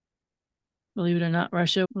 Believe it or not,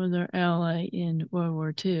 Russia was our ally in World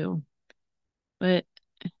War II. But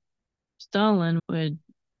Stalin would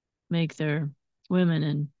make their women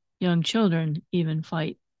and young children even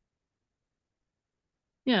fight.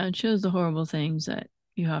 Yeah, it shows the horrible things that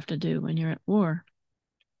you have to do when you're at war.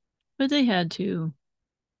 But they had to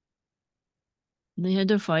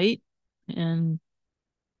fight and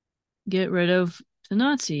get rid of the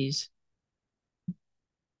Nazis.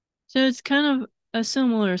 So it's kind of a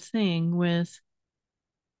similar thing with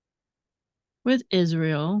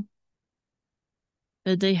Israel,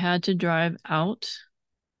 that they had to drive out.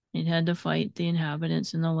 They had to fight the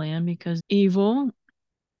inhabitants in the land because evil,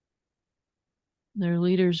 their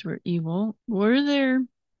leaders were evil. Were there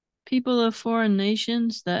people of foreign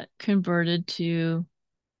nations that converted to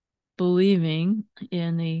believing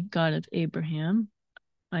in the God of Abraham,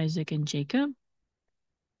 Isaac, and Jacob?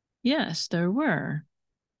 Yes, there were.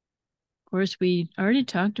 Of course, we already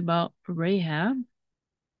talked about Rahab,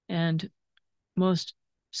 and most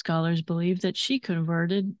scholars believe that she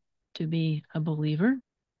converted to be a believer.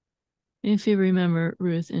 If you remember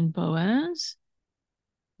Ruth and Boaz,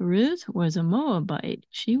 Ruth was a Moabite.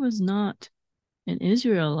 She was not an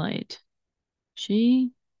Israelite.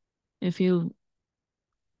 If you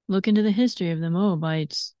look into the history of the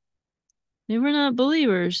Moabites, they were not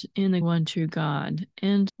believers in the one true God.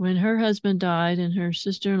 And when her husband died and her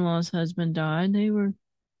sister-in-law's husband died, they were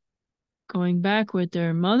going back with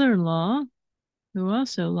their mother-in-law, who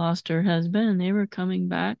also lost her husband, and they were coming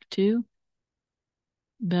back to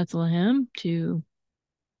Bethlehem to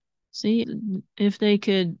see if they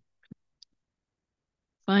could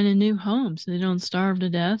find a new home so they don't starve to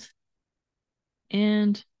death.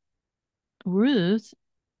 And Ruth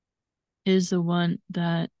is the one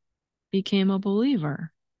that became a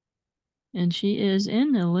believer, and she is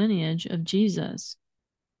in the lineage of Jesus.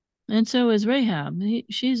 And so is Rahab.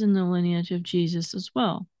 She's in the lineage of Jesus as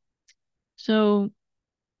well. So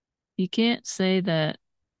you can't say that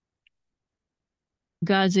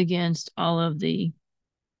God's against all of the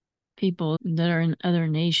people that are in other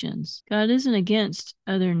nations. God isn't against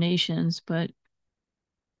other nations, but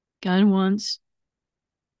God wants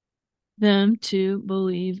them to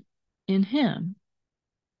believe in Him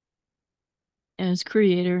as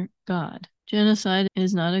Creator God. Genocide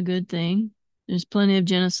is not a good thing. There's plenty of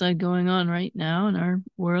genocide going on right now in our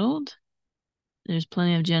world. There's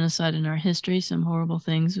plenty of genocide in our history, some horrible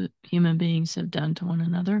things that human beings have done to one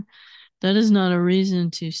another. That is not a reason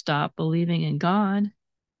to stop believing in God.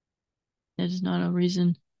 That is not a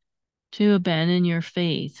reason to abandon your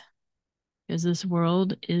faith, because this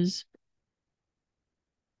world is,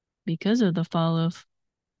 because of the fall of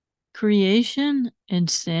creation and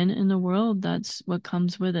sin in the world, that's what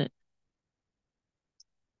comes with it.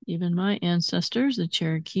 Even my ancestors, the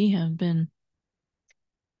Cherokee, have been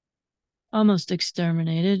almost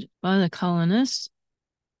exterminated by the colonists.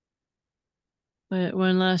 But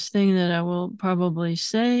one last thing that I will probably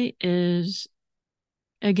say is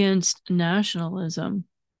against nationalism.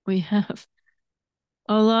 We have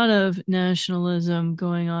a lot of nationalism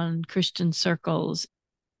going on in Christian circles.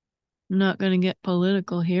 I'm not going to get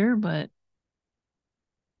political here, but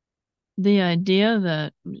the idea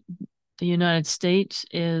that the United States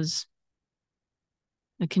is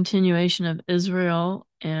a continuation of Israel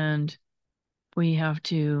and we have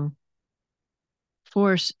to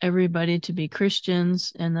force everybody to be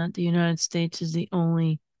Christians, and that the United States is the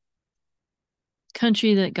only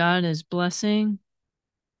country that God is blessing.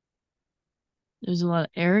 There's a lot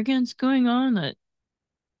of arrogance going on that,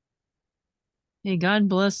 hey, God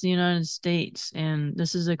bless the United States and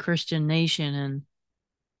this is a Christian nation and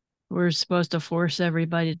we're supposed to force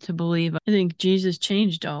everybody to believe. I think Jesus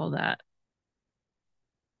changed all that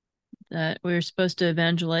we're supposed to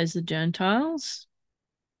evangelize the Gentiles.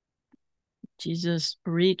 Jesus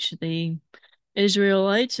reached the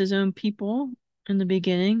Israelites, his own people, in the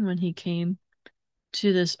beginning when he came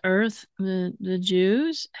to this earth. The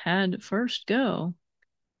Jews had first go.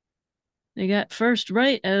 They got first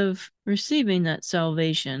right of receiving that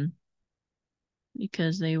salvation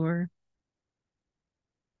because they were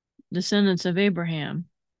descendants of Abraham.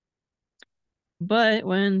 But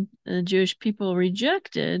when the Jewish people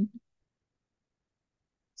rejected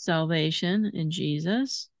salvation in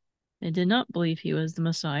Jesus, they did not believe he was the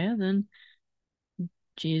Messiah, then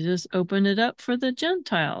Jesus opened it up for the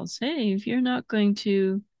Gentiles. Hey, if you're not going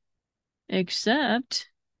to accept,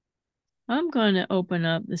 I'm going to open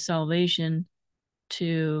up the salvation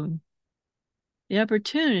to the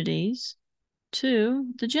opportunities to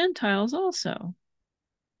the Gentiles also.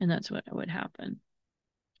 And that's what would happen.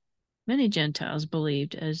 Many Gentiles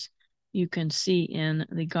believed, as you can see in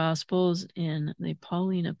the Gospels, in the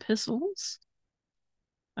Pauline epistles.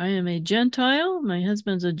 I am a Gentile. My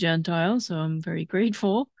husband's a Gentile, so I'm very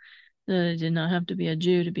grateful that it did not have to be a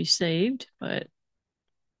Jew to be saved, but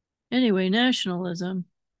anyway, nationalism.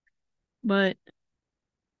 But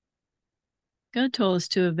God told us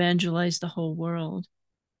to evangelize the whole world,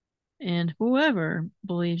 and whoever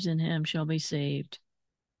believes in him shall be saved.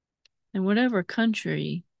 And whatever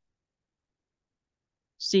country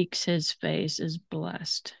seeks his face is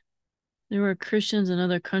blessed. There are Christians in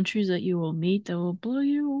other countries that you will meet that will blow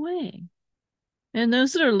you away. And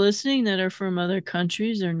those that are listening that are from other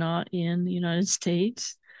countries are not in the United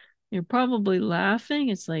States, you're probably laughing.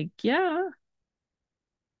 It's like, yeah,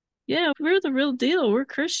 we're the real deal. We're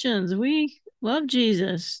Christians. We love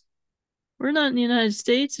Jesus. We're not in the United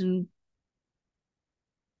States, and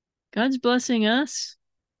God's blessing us.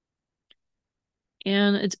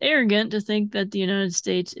 And it's arrogant to think that the United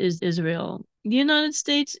States is Israel. The United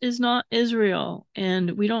States is not Israel,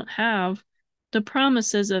 and we don't have the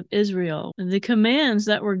promises of Israel. The commands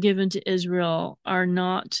that were given to Israel are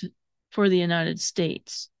not for the United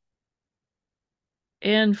States.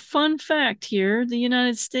 And fun fact here, the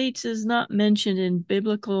United States is not mentioned in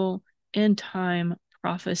biblical end time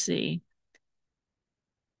prophecy.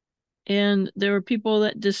 And there are people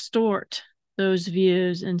that distort those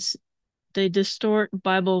views, and they distort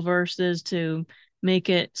Bible verses to make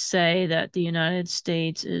it say that the United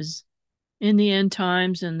States is in the end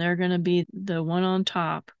times and they're going to be the one on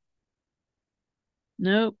top.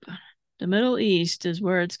 Nope. The Middle East is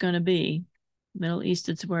where it's going to be. Middle East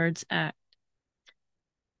is where it's at.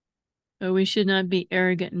 But we should not be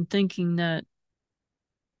arrogant in thinking that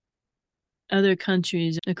other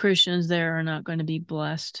countries, the Christians there are not going to be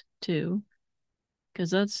blessed too,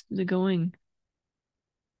 because that's the going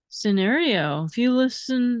scenario. If you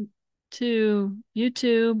listen to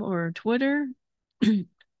YouTube or Twitter,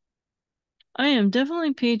 I am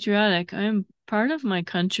definitely patriotic. I am part of my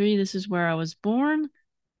country. This is where I was born.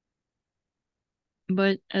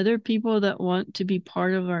 But other people that want to be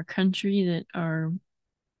part of our country that are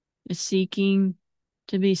seeking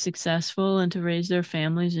to be successful and to raise their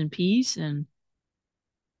families in peace. And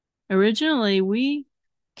originally, we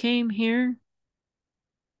came here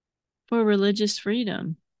for religious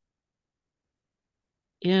freedom.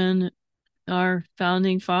 And our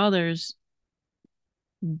founding fathers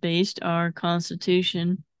based our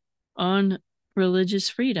Constitution on religious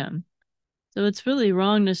freedom. So it's really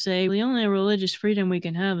wrong to say the only religious freedom we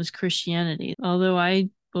can have is Christianity. Although I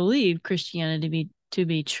believe Christianity to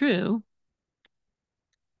be true,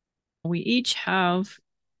 we each have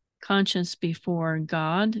conscience before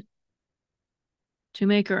God to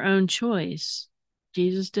make our own choice.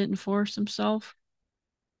 Jesus didn't force himself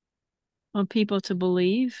on people to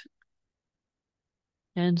believe.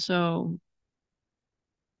 And so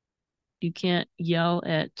you can't yell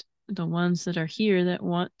at the ones that are here that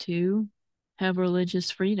want to have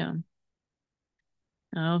religious freedom.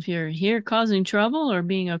 Now, if you're here causing trouble or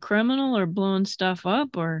being a criminal or blowing stuff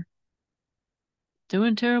up or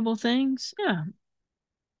doing terrible things, yeah,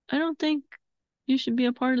 I don't think you should be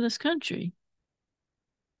a part of this country.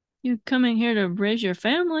 You coming here to raise your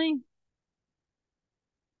family,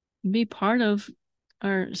 be part of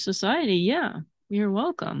our society, yeah, you're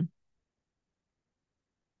welcome.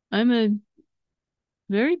 I'm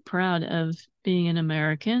very proud of being an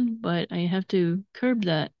American, but I have to curb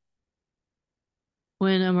that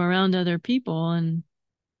when I'm around other people, and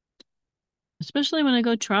especially when I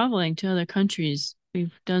go traveling to other countries.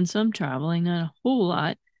 We've done some traveling, not a whole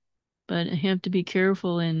lot, but I have to be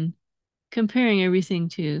careful in comparing everything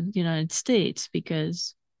to the United States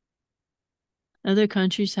because other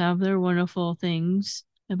countries have their wonderful things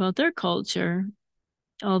about their culture.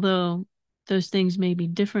 Although those things may be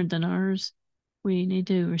different than ours, we need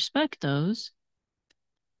to respect those.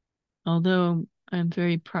 Although I'm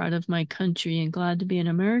very proud of my country and glad to be an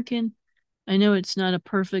American, I know it's not a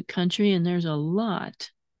perfect country and there's a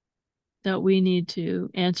lot that we need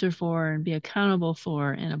to answer for and be accountable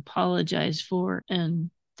for and apologize for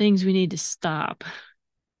and things we need to stop.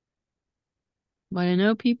 But I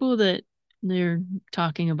know people that they're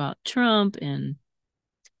talking about Trump and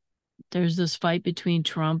there's this fight between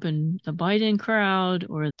Trump and the Biden crowd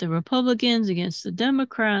or the Republicans against the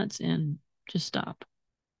Democrats, and just stop.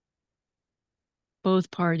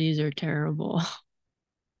 Both parties are terrible.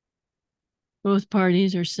 Both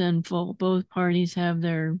parties are sinful. Both parties have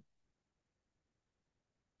their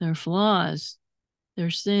flaws, their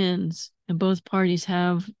sins, and both parties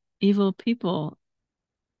have evil people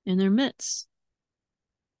in their midst.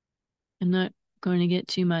 I'm not going to get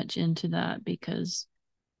too much into that because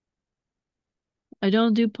I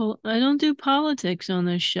don't do politics on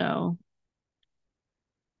this show.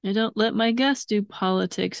 I don't let my guests do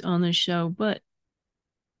politics on this show, but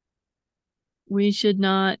we should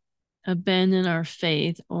not abandon our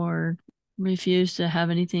faith or refuse to have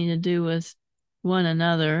anything to do with one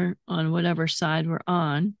another on whatever side we're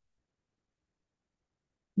on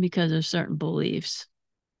because of certain beliefs.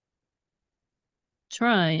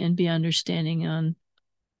 Try and be understanding on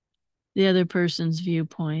the other person's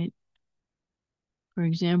viewpoint. For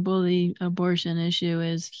example, the abortion issue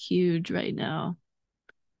is huge right now.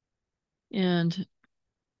 And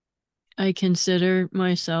I consider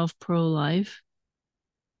myself pro-life.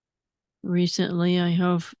 Recently, I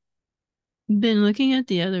have been looking at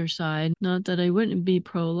the other side. Not that I wouldn't be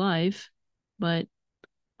pro-life, but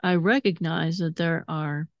I recognize that there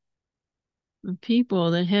are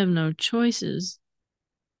people that have no choices,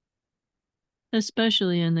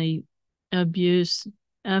 especially in the abuse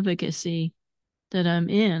advocacy that I'm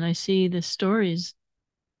in. I see the stories.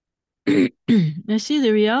 I see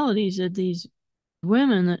the realities of these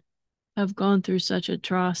women that have gone through such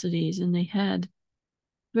atrocities and they had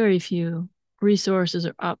very few resources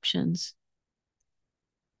or options.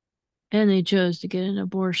 And they chose to get an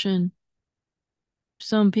abortion.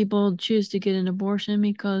 Some people choose to get an abortion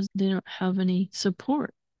because they don't have any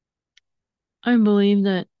support. I believe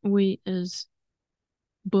that we as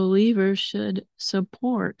believers should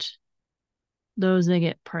support those that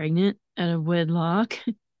get pregnant out of wedlock,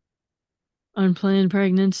 unplanned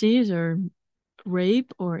pregnancies, or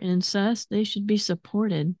rape or incest. They should be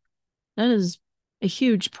supported. That is a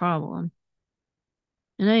huge problem.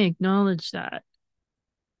 And I acknowledge that.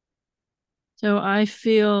 So I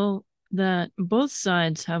feel that both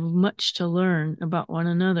sides have much to learn about one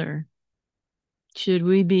another. Should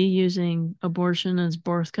we be using abortion as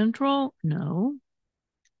birth control? No.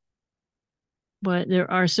 But there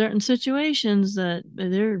are certain situations that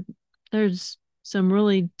there's some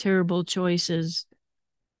really terrible choices.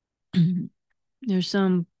 There's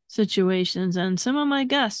some situations, and some of my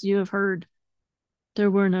guests you have heard there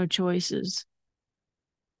were no choices.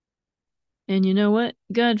 And you know what?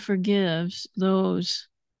 God forgives those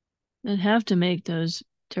that have to make those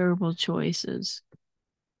terrible choices.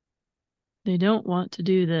 They don't want to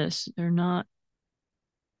do this. They're not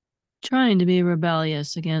trying to be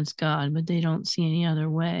rebellious against God, but they don't see any other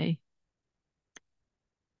way.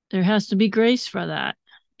 There has to be grace for that.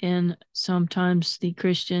 And sometimes the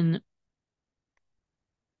Christian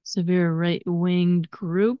severe right-winged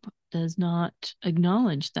group does not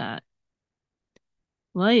acknowledge that.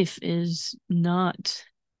 Life is not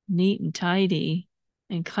neat and tidy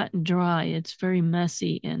and cut and dry. It's very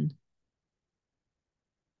messy and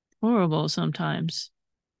horrible sometimes.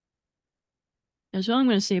 That's all I'm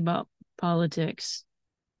going to say about politics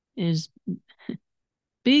is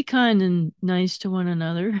be kind and nice to one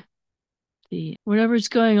another. Whatever's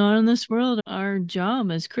going on in this world, our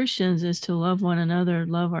job as Christians is to love one another,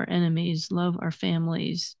 love our enemies, love our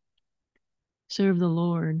families, serve the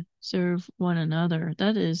Lord, serve one another.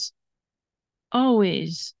 That is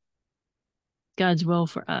always God's will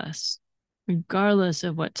for us, regardless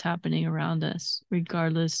of what's happening around us,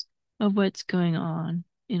 regardless of what's going on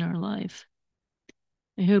in our life.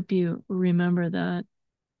 I hope you remember that.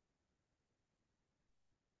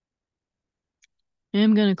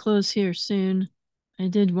 I'm going to close here soon. I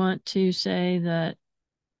did want to say that,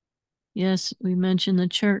 yes, we mentioned the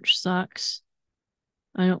church sucks.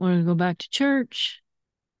 I don't want to go back to church.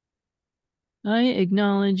 I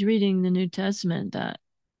acknowledge reading the New Testament that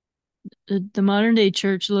the modern day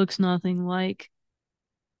church looks nothing like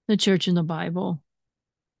the church in the Bible.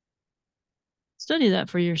 Study that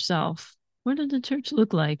for yourself. What did the church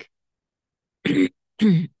look like?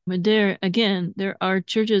 But there are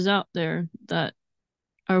churches out there that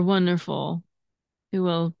are wonderful, who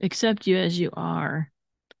will accept you as you are,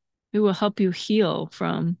 who will help you heal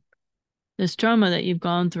from this trauma that you've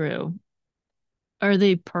gone through. Are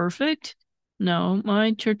they perfect? No,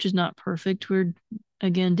 my church is not perfect. We're,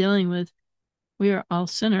 again, we are all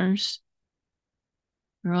sinners.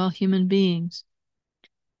 We're all human beings.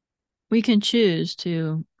 We can choose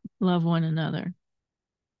to love one another,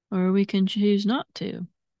 or we can choose not to.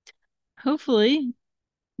 Hopefully,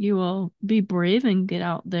 you will be brave and get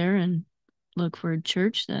out there and look for a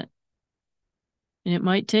church and it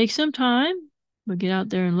might take some time, but get out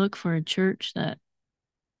there and look for a church that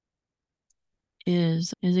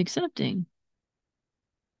is accepting.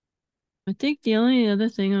 I think the only other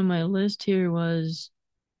thing on my list here was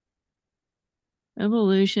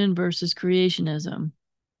evolution versus creationism.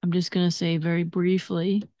 I'm just going to say very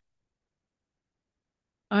briefly,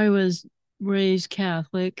 I was raised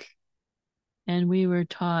Catholic and we were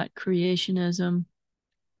taught creationism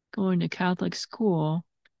going to Catholic school.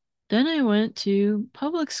 Then I went to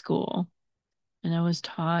public school and I was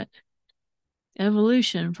taught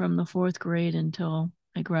evolution from the 4th grade until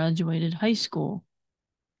I graduated high school.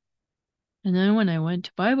 And then when I went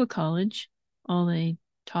to Bible college, all they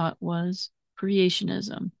taught was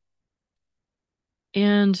creationism.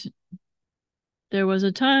 And there was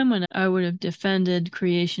a time when I would have defended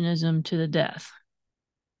creationism to the death.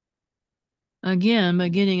 Again, by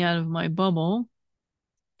getting out of my bubble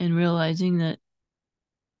and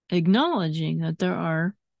acknowledging that there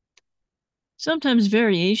are sometimes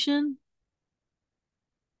variation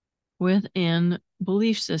within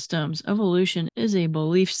belief systems. Evolution is a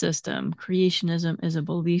belief system. Creationism is a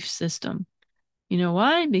belief system. You know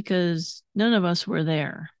why? Because none of us were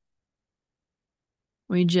there.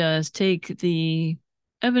 We just take the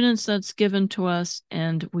evidence that's given to us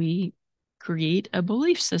and we create a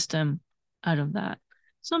belief system out of that.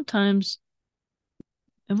 Sometimes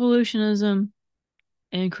evolutionism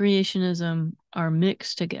and creationism are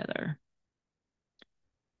mixed together.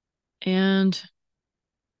 And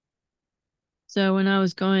so when I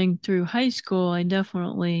was going through high school, I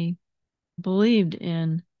definitely believed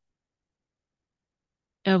in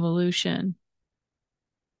evolution,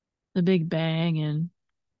 the Big Bang, and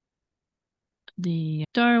the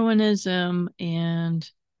Darwinism, and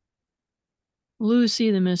Lucy,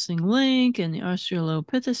 the missing link, and the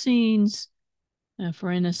Australopithecines,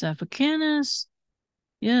 Forainus africanus.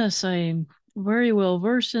 Yes, I'm very well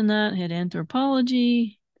versed in that. I had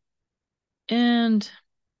anthropology and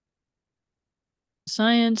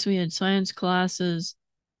science. We had science classes.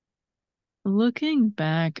 Looking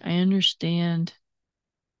back, I understand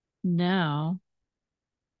now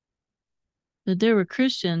that there were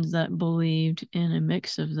Christians that believed in a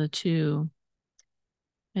mix of the two.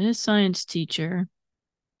 I had a science teacher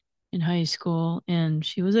in high school, and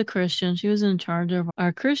she was a Christian. She was in charge of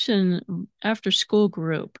our Christian after school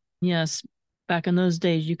group. Yes, back in those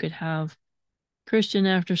days, you could have Christian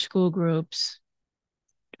after school groups.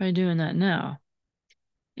 Try doing that now.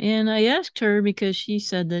 And I asked her because she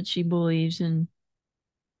said that she believes in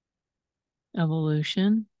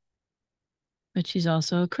evolution, but she's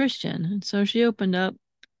also a Christian. And so she opened up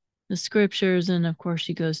the scriptures, and of course,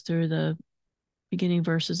 she goes through the beginning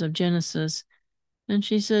verses of Genesis. And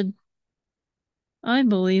she said, I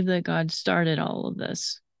believe that God started all of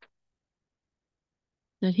this,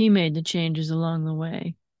 that he made the changes along the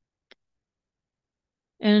way.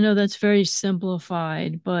 And I know that's very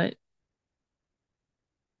simplified, but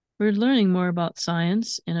we're learning more about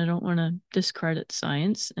science, and I don't want to discredit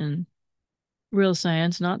science and real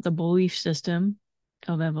science, not the belief system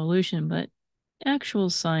of evolution, but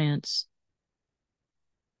actual science.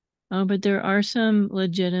 But there are some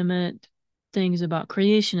legitimate things about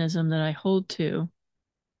creationism that I hold to.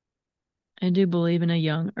 I do believe in a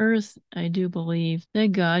young earth. I do believe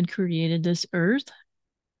that God created this earth.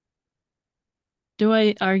 Do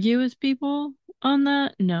I argue with people on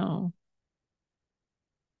that? No.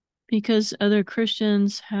 Because other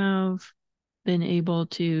Christians have been able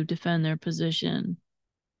to defend their position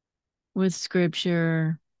with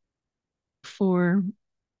scripture for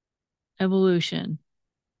evolution.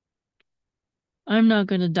 I'm not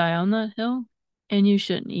going to die on that hill, and you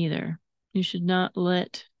shouldn't either. You should not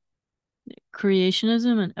let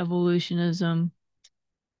creationism and evolutionism,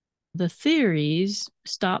 the theories,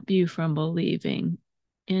 stop you from believing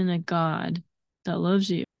in a God that loves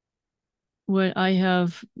you. What I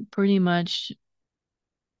have pretty much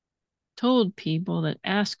told people that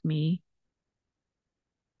ask me,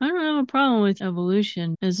 I don't have a problem with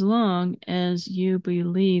evolution as long as you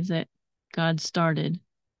believe that God started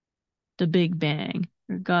the Big Bang,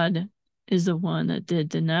 or God is the one that did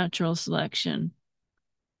the natural selection.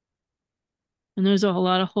 And there's a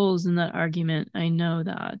lot of holes in that argument. I know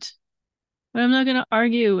that. But I'm not going to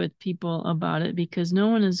argue with people about it, because no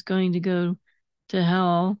one is going to go to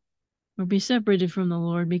hell or be separated from the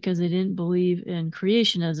Lord because they didn't believe in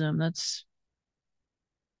creationism.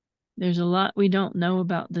 There's a lot we don't know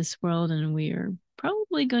about this world, and we are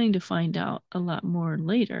probably going to find out a lot more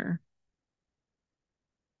later.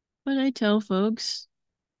 But I tell folks,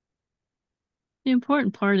 the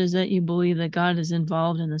important part is that you believe that God is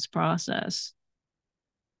involved in this process.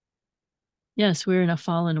 Yes, we're in a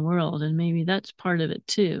fallen world, and maybe that's part of it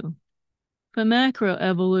too. But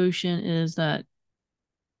macroevolution is that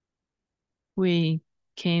we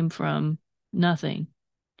came from nothing.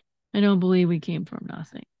 I don't believe we came from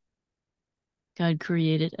nothing. God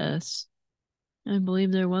created us. I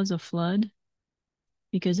believe there was a flood,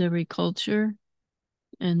 because every culture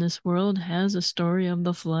in this world has a story of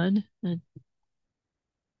the flood.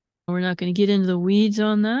 We're not going to get into the weeds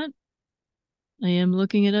on that. I am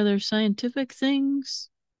looking at other scientific things.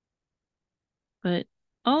 But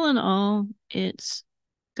all in all, it's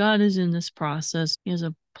God is in this process. He has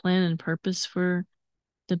a plan and purpose for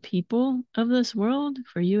the people of this world,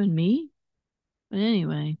 for you and me. But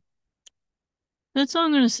anyway, that's all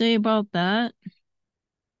I'm going to say about that.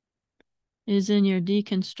 Is in your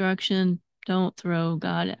deconstruction, don't throw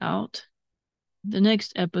God out. The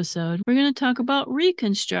next episode, we're going to talk about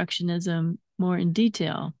Reconstructionism more in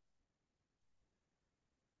detail.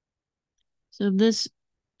 So if this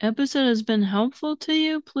episode has been helpful to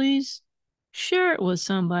you, please share it with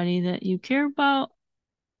somebody that you care about,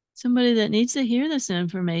 somebody that needs to hear this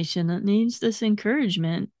information, that needs this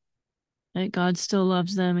encouragement, that God still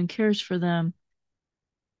loves them and cares for them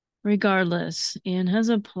regardless, and has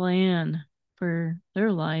a plan for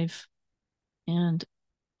their life. And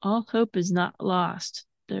all hope is not lost.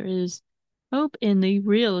 There is hope in the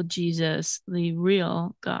real Jesus, the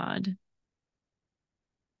real God.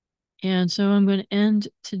 And so I'm going to end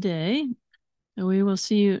today. And we will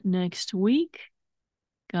see you next week.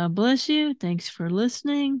 God bless you. Thanks for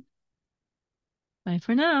listening. Bye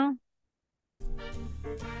for now.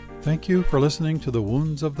 Thank you for listening to the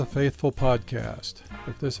Wounds of the Faithful podcast.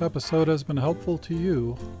 If this episode has been helpful to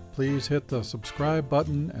you, please hit the subscribe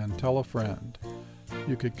button and tell a friend.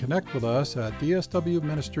 You can connect with us at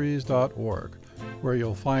dswministries.org, where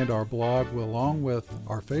you'll find our blog along with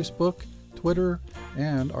our Facebook, Twitter,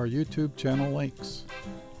 and our YouTube channel links.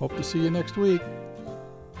 Hope to see you next week.